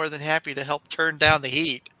be more than happy to help turn down the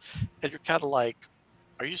heat." And you're kind of like,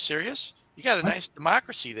 are you serious? You got a nice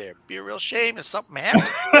democracy there. Be a real shame if something happened.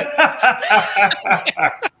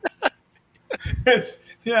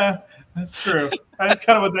 Yeah, that's true. That's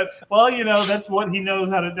kind of what that. Well, that's what he knows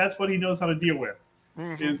how to. That's what he knows how to deal with.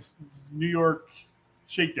 Mm-hmm. Is New York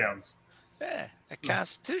shakedowns. Yeah, the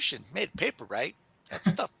Constitution made of paper, right? That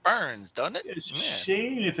stuff burns, doesn't it? It's a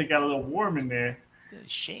shame if it got a little warm in there.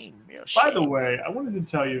 Shame, real shame. By the way, I wanted to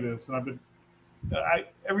tell you this, and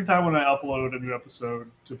every time when I upload a new episode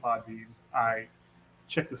to Podbean, I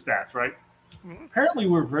check the stats. Right? Mm-hmm. Apparently,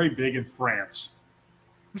 we're very big in France.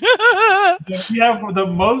 We have the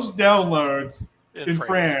most downloads in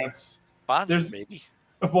France. Bonjour, baby.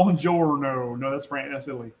 Bonjour, no, that's France. That's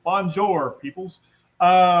Italy. Bonjour, peoples.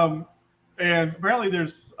 And apparently,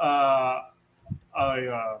 there's a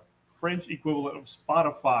French equivalent of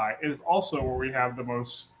Spotify. It is also where we have the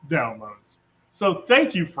most downloads. So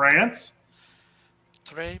thank you, France.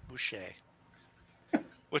 Très bouché.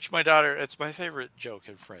 Which my daughter, it's my favorite joke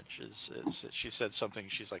in French is she said something,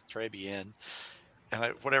 she's like, très bien.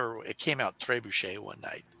 And whatever, it came out très bouché one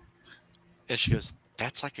night. And she goes,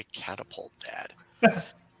 "That's like a catapult, Dad."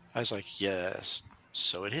 I was like, "Yes,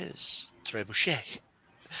 so it is. Très bouché."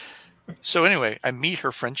 So anyway, I meet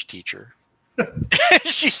her French teacher.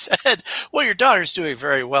 She said, "Well, your daughter's doing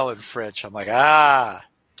very well in French." I'm like, très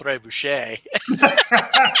bouché.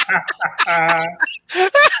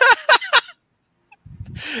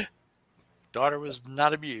 Daughter was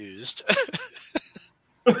not amused.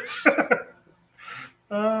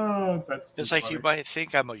 Oh, that's it's like funny. You might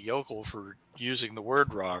think I'm a yokel for using the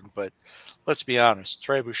word wrong, but let's be honest.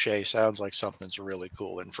 Très bouché sounds like something's really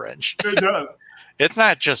cool in French. It does. It's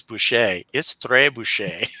not just bouché; it's très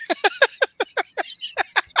bouché.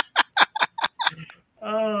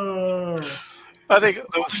 Oh. I think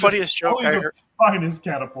the funniest joke I heard. Finest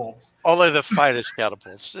catapults. Only the finest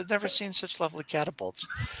catapults. I've never seen such lovely catapults.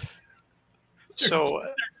 So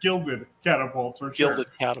they're gilded catapults, for sure. Gilded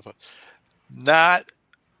catapults. Not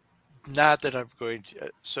that I'm going to.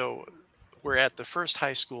 So we're at the first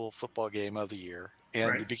high school football game of the year,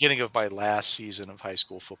 and the beginning of my last season of high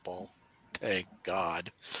school football. Thank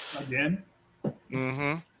God. Again.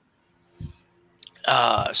 Mm-hmm.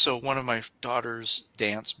 So one of my daughter's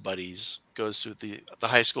dance buddies goes to the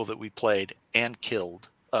high school that we played and killed.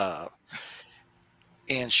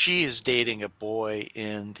 And she is dating a boy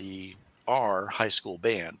in our high school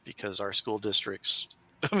band because our school district's,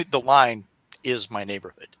 the line is my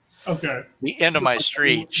neighborhood. Okay. The end of my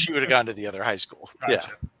street, she would have gone to the other high school.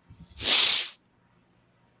 Gotcha.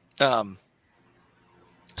 Yeah.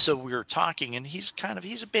 So we were talking, and he's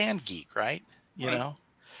a band geek, right? You know?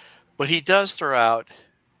 But he does throw out,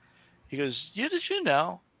 he goes, did you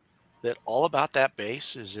know that All About That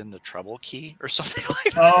Bass is in the treble key or something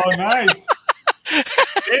like that? Oh, nice.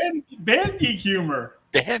 Band geek humor.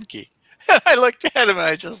 Band geek. And I looked at him and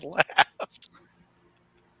I just laughed.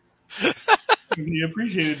 He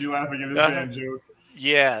appreciated you laughing at his band joke.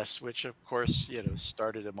 Yes, which of course,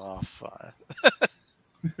 started him off.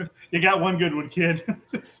 You got one good one, kid.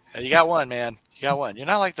 You got one, man. You got one. You're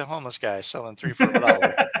not like the homeless guy selling 3 for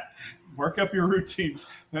 $1. Work up your routine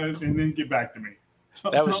and then get back to me.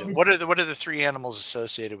 That was it. What are the 3 animals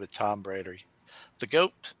associated with Tom Brady? The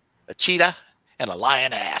goat, a cheetah, and a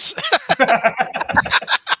lion ass. Is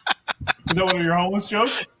that one of your homeless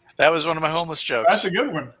jokes? That was one of my homeless jokes. That's a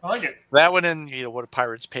good one. I like it. That one, and what do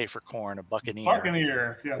pirates pay for corn? A buccaneer.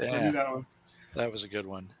 Buccaneer. Yes, I knew that one. That was a good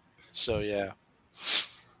one. So yeah.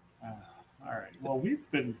 All right. Well, we've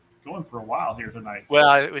been going for a while here tonight.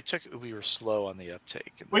 Well, we were slow on the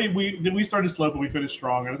uptake. We started slow, but we finished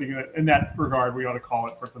strong. I think in that regard, we ought to call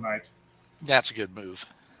it for tonight. That's a good move.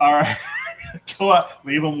 All right. Go on.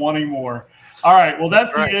 Leave them wanting more. All right. Well,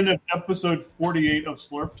 that's Right. the end of episode 48 of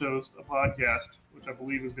Slurp Toast, a podcast, which I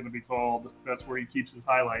believe is going to be called That's Where He Keeps His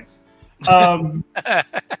Highlights.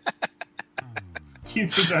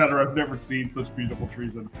 Keith and Adder, I've never seen such beautiful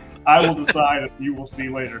treason. I will decide if you will see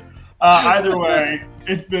later. Either way,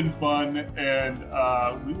 it's been fun, and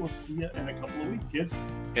we will see you in a couple of weeks, kids.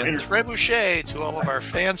 And Later. trebuchet to all of our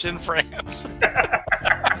fans in France.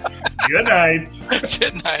 Good night.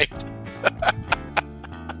 Good night.